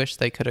he wished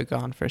they could have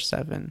gone for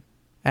 7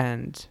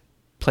 and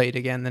played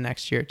again the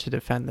next year to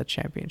defend the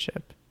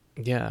championship.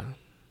 Yeah.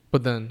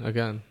 But then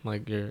again,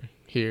 like you're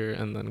here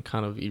and then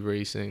kind of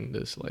erasing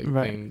this like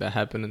thing that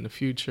happened in the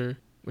future,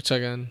 which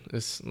again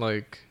is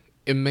like,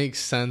 it makes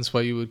sense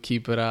why you would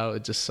keep it out.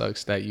 It just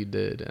sucks that you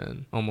did,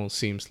 and almost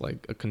seems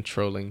like a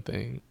controlling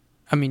thing.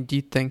 I mean, do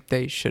you think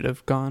they should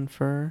have gone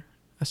for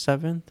a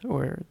 7th,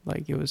 or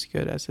like it was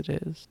good as it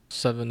is?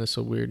 7 is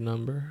a weird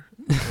number.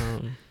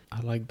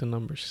 I like the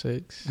number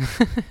 6.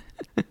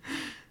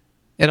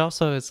 It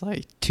also is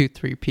like 2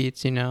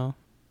 3-peats, you know?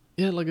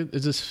 Yeah, like it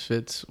just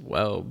fits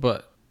well.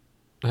 But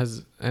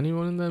has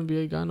anyone in the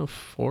NBA gotten a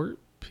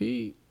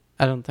 4-peat?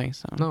 I don't think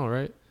so. No,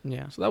 right?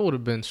 Yeah. So that would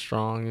have been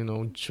strong, you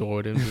know,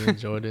 Jordan being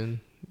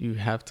Jordan. You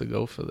have to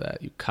go for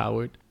that, you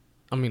coward.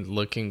 I mean,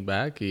 looking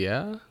back,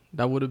 yeah,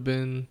 that would have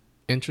been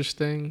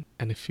interesting.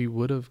 And if he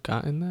would have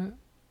gotten that,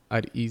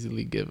 I'd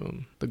easily give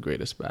him the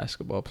greatest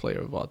basketball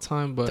player of all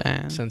time. But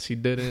since he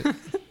didn't,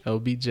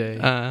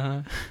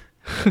 LBJ.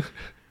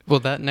 Well,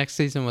 that next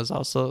season was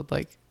also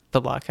like the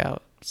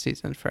lockout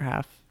season for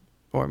half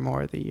or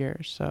more of the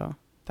year. So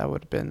that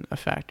would have been a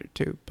factor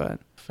too. But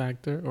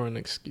factor or an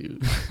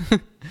excuse?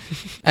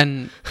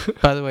 And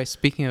by the way,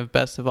 speaking of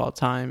best of all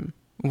time,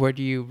 where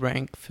do you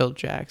rank Phil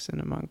Jackson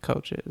among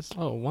coaches?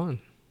 Oh, 1.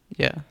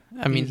 Yeah.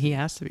 I mean, he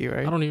has to be,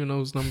 right? I don't even know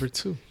who's number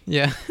 2.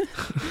 Yeah.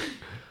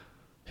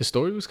 His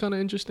story was kind of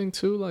interesting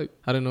too. Like,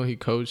 I didn't know he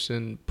coached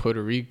in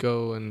Puerto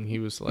Rico, and he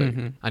was like,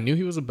 I knew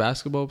he was a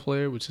basketball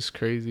player, which is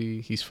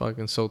crazy. He's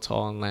fucking so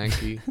tall and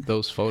lanky.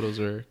 Those photos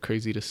were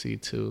crazy to see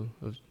too,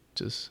 of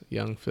just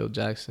young Phil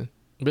Jackson.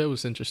 But it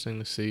was interesting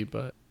to see,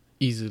 but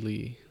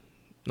easily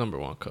number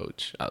 1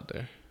 coach out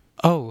there.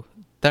 Oh,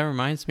 that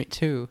reminds me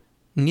too.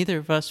 Neither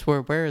of us were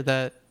aware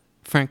that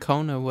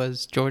Francona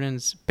was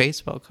Jordan's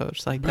baseball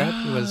coach. Like,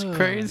 that was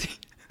crazy.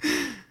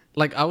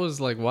 Like, I was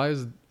like, why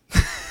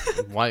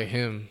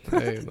him?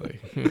 Hey,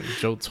 like,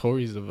 Joe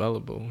Torre's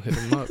available. Hit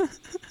him up.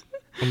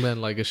 And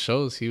then, like, it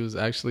shows he was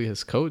actually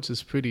his coach.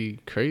 Is pretty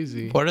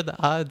crazy. What are the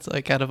odds?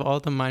 Like, out of all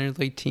the minor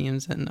league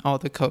teams and all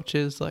the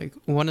coaches, like,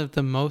 one of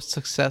the most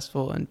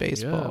successful in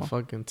baseball. Yeah,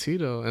 fucking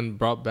Tito. And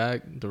brought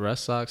back the Red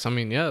Sox. I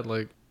mean, yeah,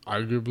 like,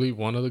 arguably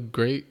one of the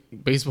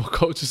great baseball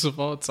coaches of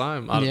all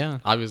time. Yeah.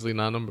 Obviously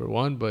not number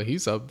one, but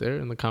he's up there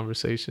in the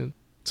conversation.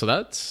 So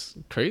that's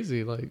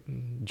crazy. Like,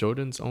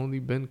 Jordan's only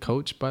been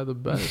coached by the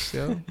best,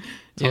 yo.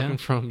 Yeah. Talking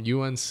from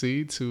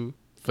UNC to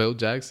Phil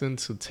Jackson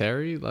to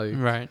Terry. Like,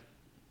 Right.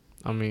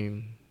 I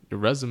mean, your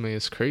resume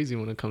is crazy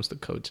when it comes to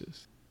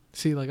coaches.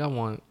 See, like, I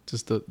want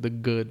just the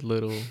good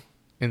little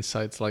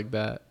insights like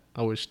that.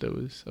 I wish there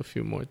was a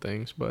few more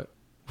things, but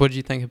What did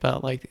you think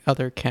about like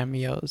other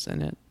cameos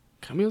in it?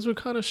 cameos were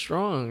kind of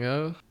strong,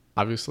 yo.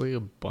 Obviously, a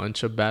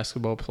bunch of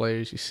basketball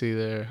players you see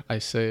there.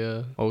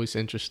 Isaiah, always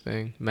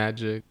interesting.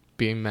 Magic,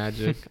 being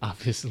Magic,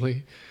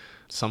 obviously.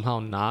 Somehow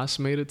Nas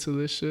made it to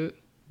this shit.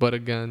 But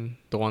again,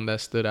 the one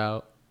that stood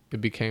out,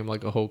 it became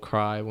like a whole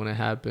cry when it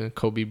happened.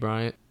 Kobe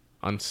Bryant.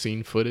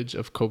 Unseen footage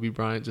of Kobe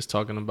Bryant just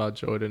talking about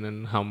Jordan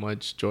and how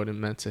much Jordan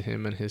meant to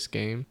him and his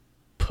game.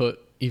 Put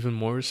even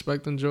more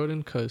respect on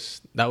Jordan,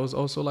 because that was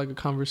also like a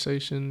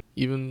conversation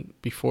even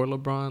before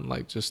LeBron,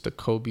 like just the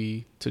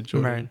Kobe to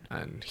Jordan.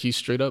 Right. And he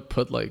straight up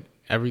put like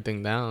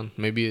everything down.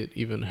 Maybe it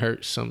even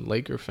hurt some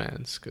Laker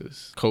fans,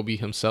 because Kobe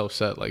himself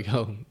said like,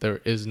 yo, there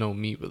is no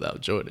me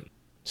without Jordan.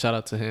 Shout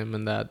out to him,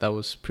 and that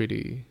was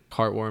pretty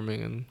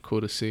heartwarming and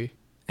cool to see.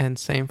 And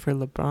same for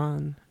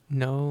LeBron.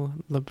 No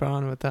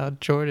LeBron without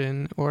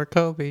Jordan or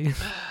Kobe.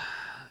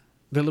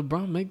 Did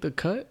LeBron make the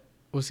cut?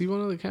 Was he one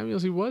of the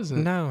cameos? He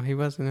wasn't. No, he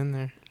wasn't in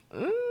there.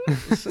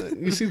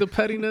 You see the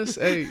pettiness?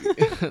 Hey,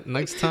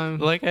 next time.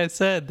 Like I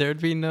said,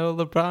 there'd be no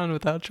LeBron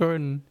without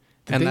Jordan.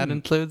 And that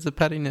includes the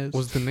pettiness.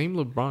 Was the name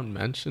LeBron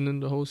mentioned in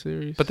the whole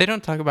series? But they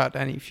don't talk about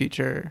any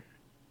future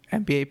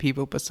NBA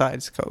people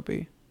besides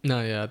Kobe.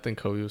 No, yeah, I think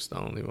Kobe was the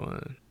only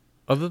one.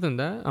 Other than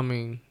that, I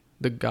mean,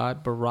 the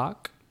god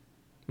Barack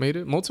made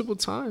it multiple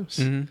times.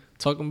 Mm-hmm.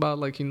 Talking about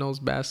like he knows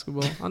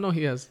basketball. I know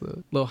he has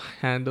the little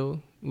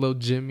handle, little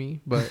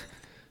Jimmy, but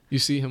you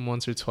see him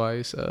once or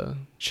twice.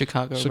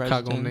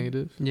 Chicago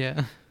native.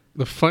 Yeah.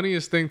 The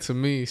funniest thing to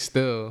me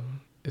still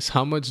is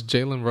how much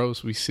Jalen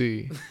Rose we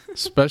see,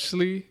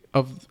 especially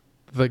of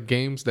the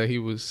games that he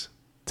was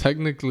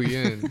technically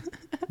in.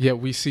 Yet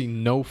we see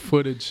no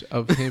footage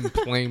of him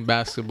playing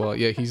basketball.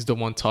 Yet he's the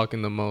one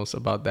talking the most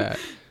about that.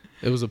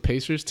 It was a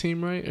Pacers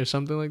team, right? Or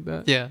something like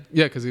that? Yeah.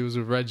 Yeah, because he was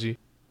with Reggie.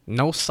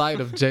 No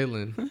sight of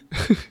Jalen.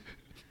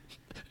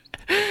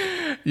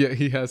 Yeah,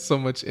 he has so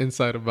much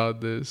insight about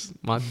this.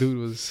 My dude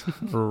was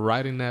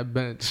riding that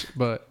bench,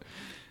 but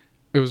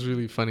it was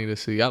really funny to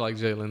see. I like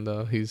Jalen,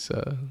 though. He's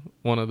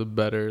one of the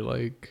better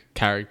like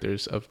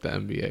characters of the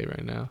NBA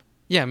right now.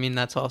 Yeah, I mean,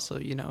 that's also,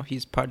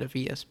 he's part of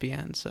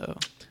ESPN, so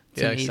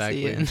it's yeah,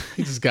 exactly.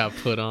 He just got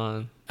put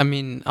on. I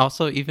mean,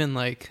 also even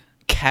like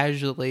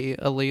casually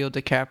a Leo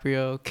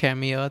DiCaprio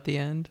cameo at the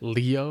end.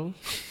 Leo?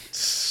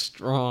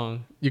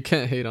 Strong. You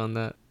can't hate on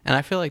that. And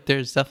I feel like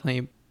there's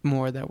definitely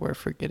more that we're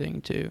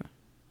forgetting too.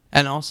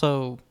 And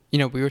also,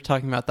 we were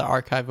talking about the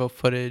archival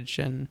footage,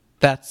 and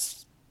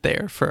that's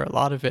there for a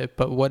lot of it.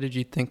 But what did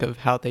you think of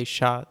how they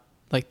shot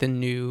like the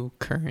new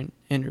current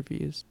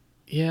interviews?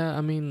 Yeah,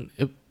 I mean,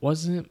 it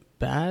wasn't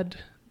bad.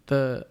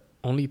 The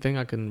only thing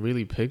I can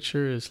really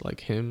picture is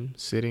like him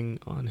sitting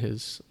on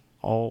his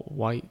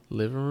all-white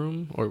living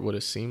room, or what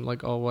it seemed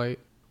like all white,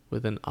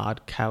 with an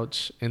odd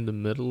couch in the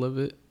middle of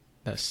it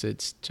that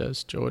sits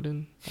just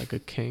Jordan, like a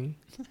king.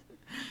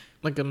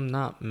 Like, I'm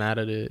not mad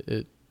at it.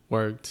 It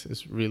worked.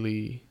 It's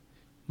really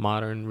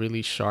modern,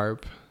 really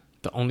sharp.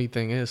 The only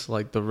thing is,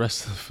 like, the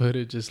rest of the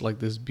footage is like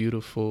this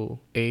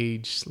beautiful,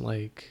 aged,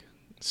 like,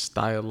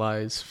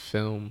 stylized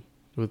film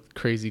with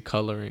crazy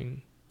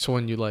coloring. So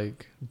when you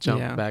like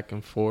jump back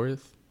and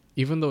forth,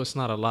 even though it's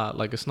not a lot,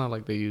 like, it's not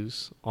like they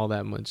use all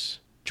that much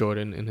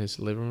Jordan in his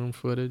living room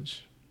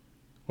footage,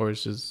 or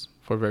it's just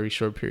for very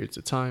short periods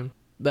of time,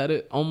 that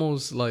it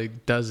almost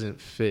like doesn't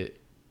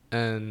fit.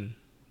 And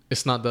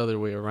it's not the other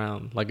way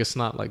around. Like, it's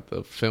not like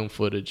the film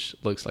footage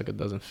looks like it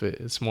doesn't fit.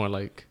 It's more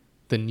like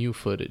the new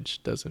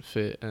footage doesn't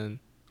fit. And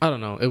I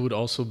don't know, it would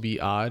also be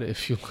odd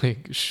if you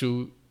like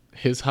shoot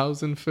his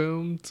house in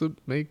film to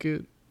make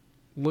it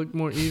look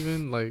more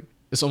even. Like,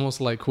 it's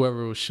almost like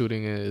whoever was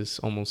shooting it is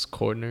almost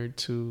cornered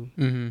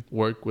to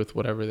work with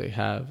whatever they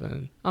have.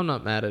 And I'm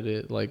not mad at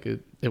it. Like,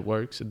 it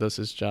works. It does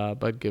its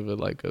job. I'd give it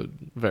like a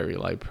very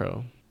light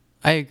pro.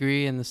 I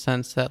agree in the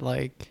sense that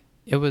like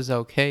it was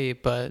okay,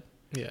 but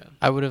yeah,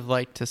 I would have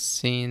liked to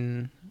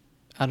seen,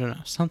 I don't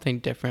know, something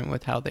different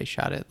with how they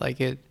shot it. Like,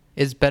 it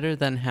is better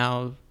than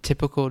how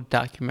typical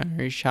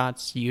documentary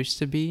shots used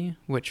to be,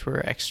 which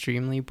were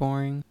extremely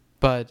boring.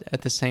 But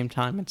at the same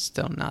time, it's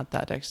still not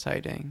that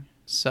exciting.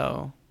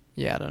 So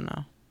yeah, I don't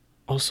know.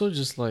 Also,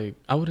 just like,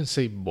 I wouldn't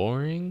say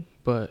boring,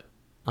 but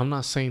I'm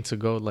not saying to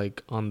go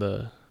like on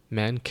the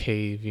man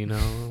cave,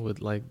 with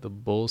like the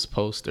Bulls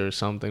poster or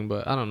something,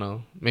 but I don't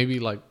know, maybe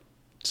like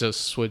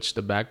just switch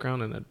the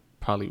background and it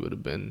probably would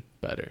have been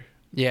better.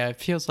 Yeah,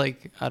 it feels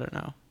like, I don't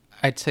know,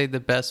 I'd say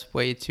the best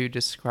way to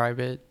describe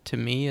it to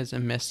me is a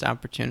missed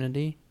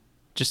opportunity,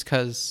 just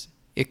because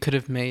it could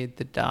have made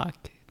the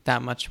doc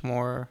that much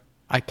more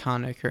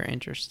iconic or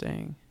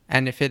interesting.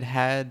 And if it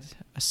had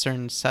a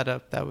certain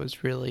setup that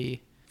was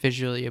really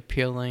visually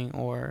appealing,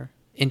 or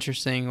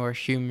interesting or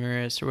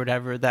humorous or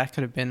whatever, that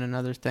could have been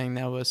another thing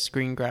that was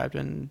screen grabbed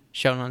and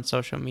shown on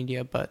social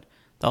media. But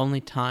the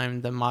only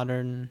time the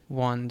modern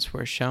ones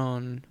were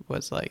shown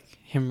was like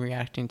him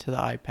reacting to the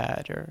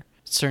iPad or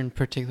certain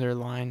particular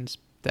lines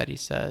that he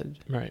said.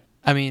 Right.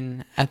 I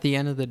mean, at the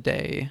end of the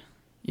day,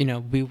 you know,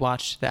 we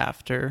watched it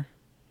after,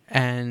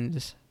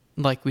 and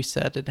like we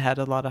said, it had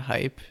a lot of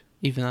hype,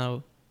 even though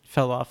it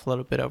fell off a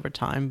little bit over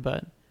time.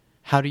 But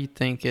how do you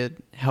think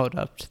it held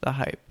up to the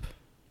hype?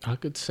 I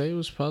could say it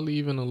was probably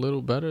even a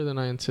little better than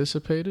I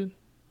anticipated.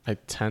 I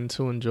tend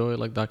to enjoy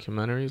like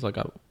documentaries, like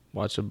I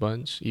watch a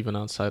bunch, even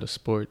outside of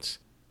sports.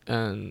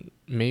 And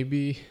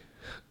maybe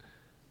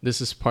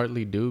this is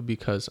partly due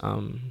because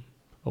I'm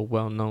a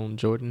well-known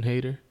Jordan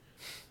hater.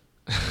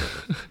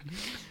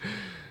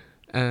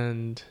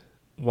 And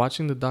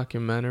watching the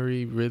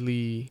documentary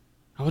really,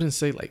 I wouldn't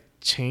say like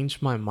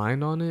changed my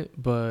mind on it,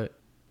 but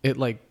it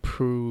like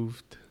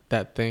proved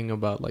that thing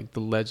about like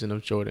the legend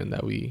of Jordan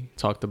that we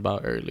talked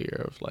about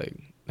earlier of like,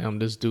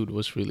 this dude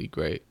was really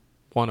great.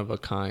 One of a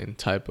kind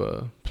type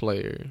of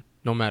player,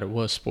 no matter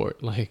what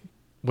sport. Like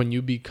when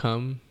you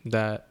become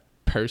that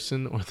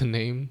person or the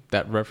name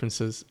that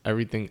references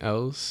everything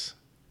else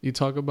you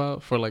talk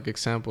about, for like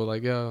example,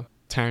 like, yeah,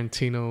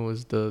 Tarantino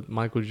is the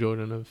Michael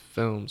Jordan of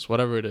films,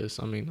 whatever it is.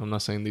 I mean, I'm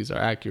not saying these are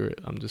accurate.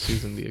 I'm just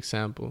using the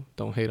example.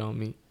 Don't hate on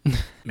me.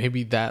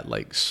 Maybe that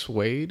like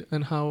swayed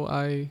in how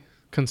I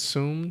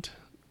consumed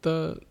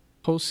the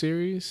whole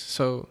series.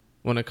 So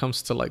when it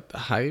comes to like the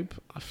hype,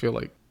 I feel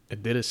like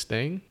it did its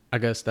thing. I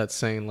guess that's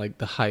saying like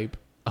the hype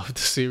of the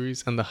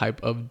series and the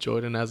hype of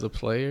Jordan as a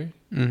player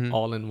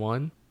all in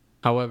one.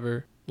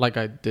 However, like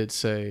I did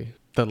say,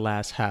 the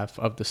last half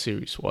of the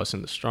series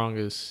wasn't the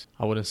strongest.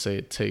 I wouldn't say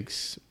it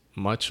takes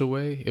much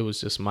away. It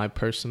was just my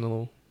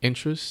personal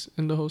interest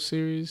in the whole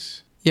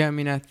series. Yeah, I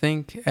mean, I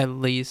think at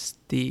least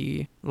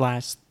the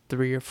last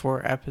 3 or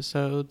 4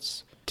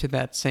 episodes to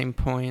that same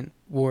point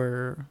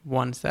were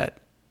ones that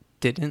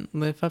didn't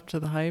live up to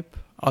the hype.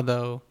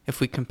 Although if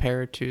we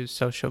compare it to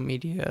social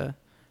media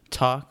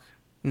talk,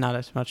 not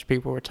as much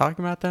people were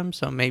talking about them,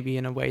 so maybe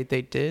in a way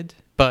they did.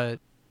 But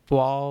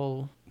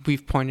while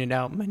we've pointed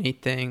out many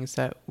things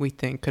that we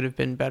think could have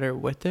been better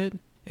with it,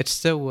 it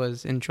still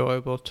was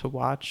enjoyable to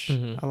watch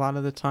a lot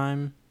of the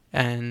time.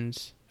 And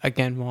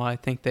again, while I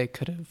think they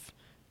could have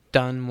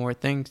done more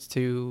things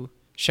to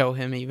show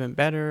him even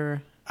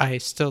better, I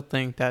still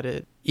think that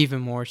it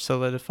even more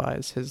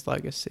solidifies his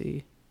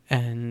legacy.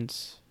 And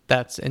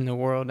that's in the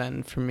world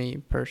and for me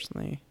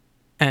personally.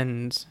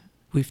 And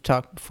we've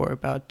talked before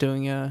about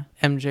doing a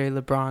MJ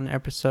LeBron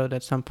episode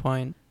at some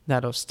point.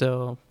 That'll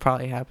still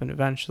probably happen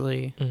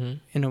eventually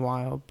in a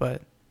while.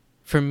 But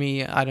for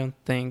me, I don't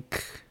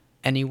think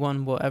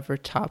anyone will ever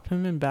top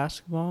him in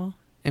basketball,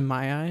 in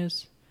my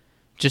eyes,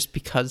 just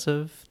because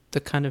of the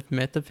kind of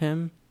myth of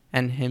him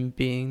and him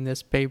being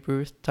this Babe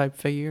Ruth type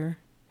figure.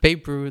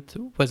 Babe Ruth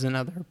was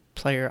another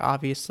player,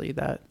 obviously,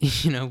 that,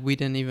 you know, we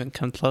didn't even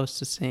come close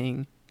to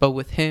seeing. But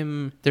with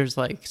him, there's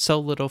like so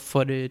little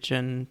footage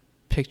and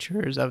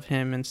pictures of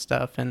him and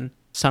stuff, and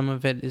some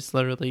of it is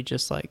literally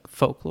just like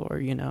folklore,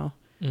 you know.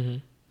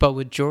 But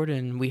with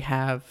Jordan, we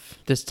have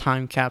this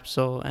time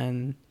capsule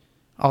and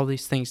all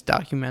these things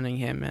documenting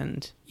him,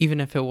 and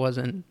even if it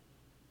wasn't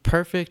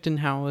perfect in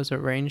how it was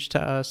arranged to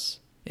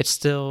us, it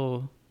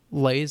still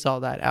lays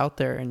all that out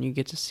there and you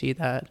get to see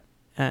that,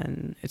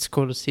 and it's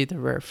cool to see the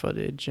rare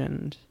footage.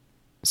 And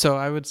so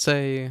I would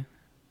say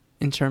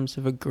in terms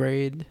of a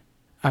grade,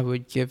 I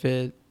would give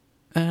it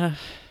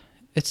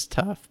it's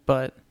tough,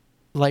 but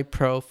light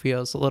pro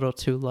feels a little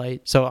too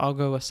light, so I'll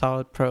go a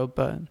solid pro.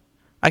 But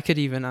I could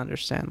even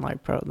understand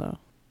light pro though.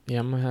 Yeah,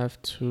 I'm gonna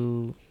have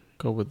to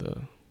go with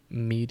a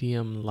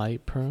medium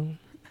light pro.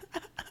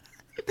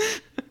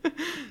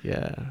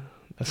 Yeah,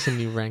 that's a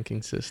new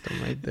ranking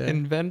system right there.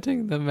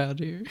 Inventing them out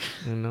here.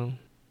 You know,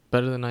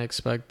 better than I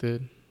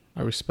expected.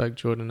 I respect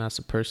Jordan as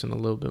a person a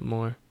little bit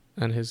more,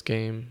 and his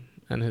game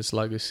and his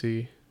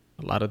legacy.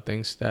 A lot of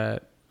things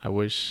that I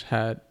wish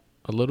had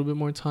a little bit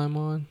more time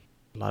on.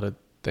 A lot of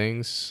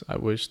things I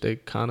wish they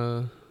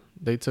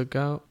took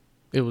out.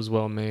 It was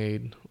well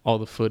made. All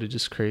the footage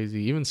is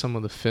crazy. Even some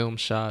of the film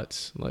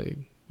shots, like,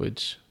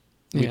 which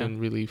we didn't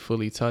really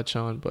fully touch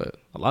on, but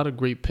a lot of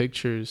great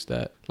pictures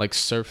that like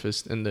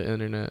surfaced in the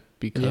internet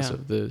because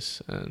of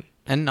this.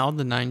 And all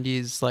the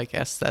 90s like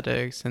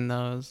aesthetics and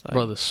those. Like,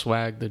 bro, the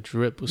swag, the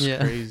drip was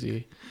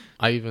crazy.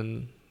 I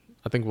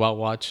think while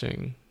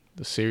watching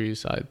the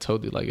series, I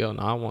told you like, yo,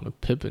 now I want a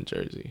Pippen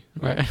jersey.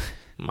 Right.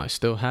 Might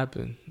still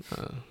happen.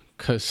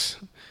 Because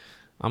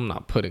I'm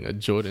not putting a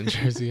Jordan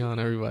jersey on.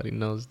 Everybody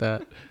knows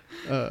that.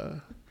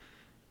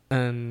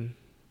 And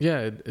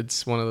yeah,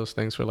 it's one of those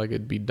things where like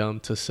it'd be dumb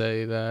to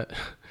say that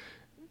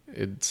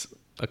it's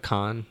a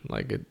con.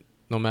 Like,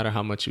 no matter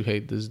how much you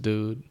hate this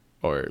dude,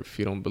 or if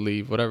you don't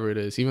believe whatever it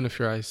is, even if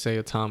you're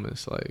Isaiah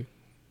Thomas, like,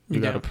 you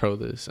gotta pro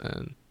this.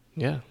 And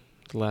yeah,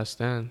 The Last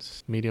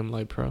Dance, medium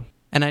light pro.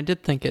 And I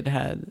did think it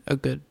had a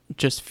good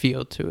just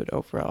feel to it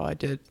overall. I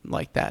did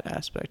like that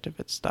aspect of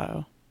its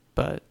style.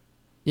 But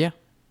yeah,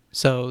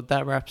 so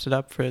that wraps it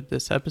up for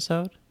this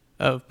episode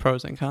of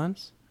Pros and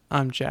Cons.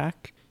 I'm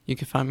Jack. You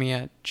can find me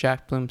at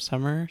Jack Bloom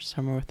Summer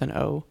with an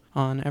O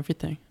on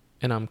everything.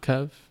 And I'm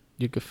Kev.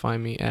 You can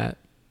find me at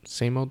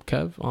Same Old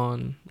Kev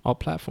on all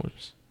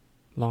platforms.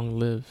 Long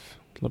live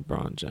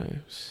LeBron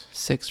James.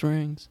 6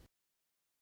 rings.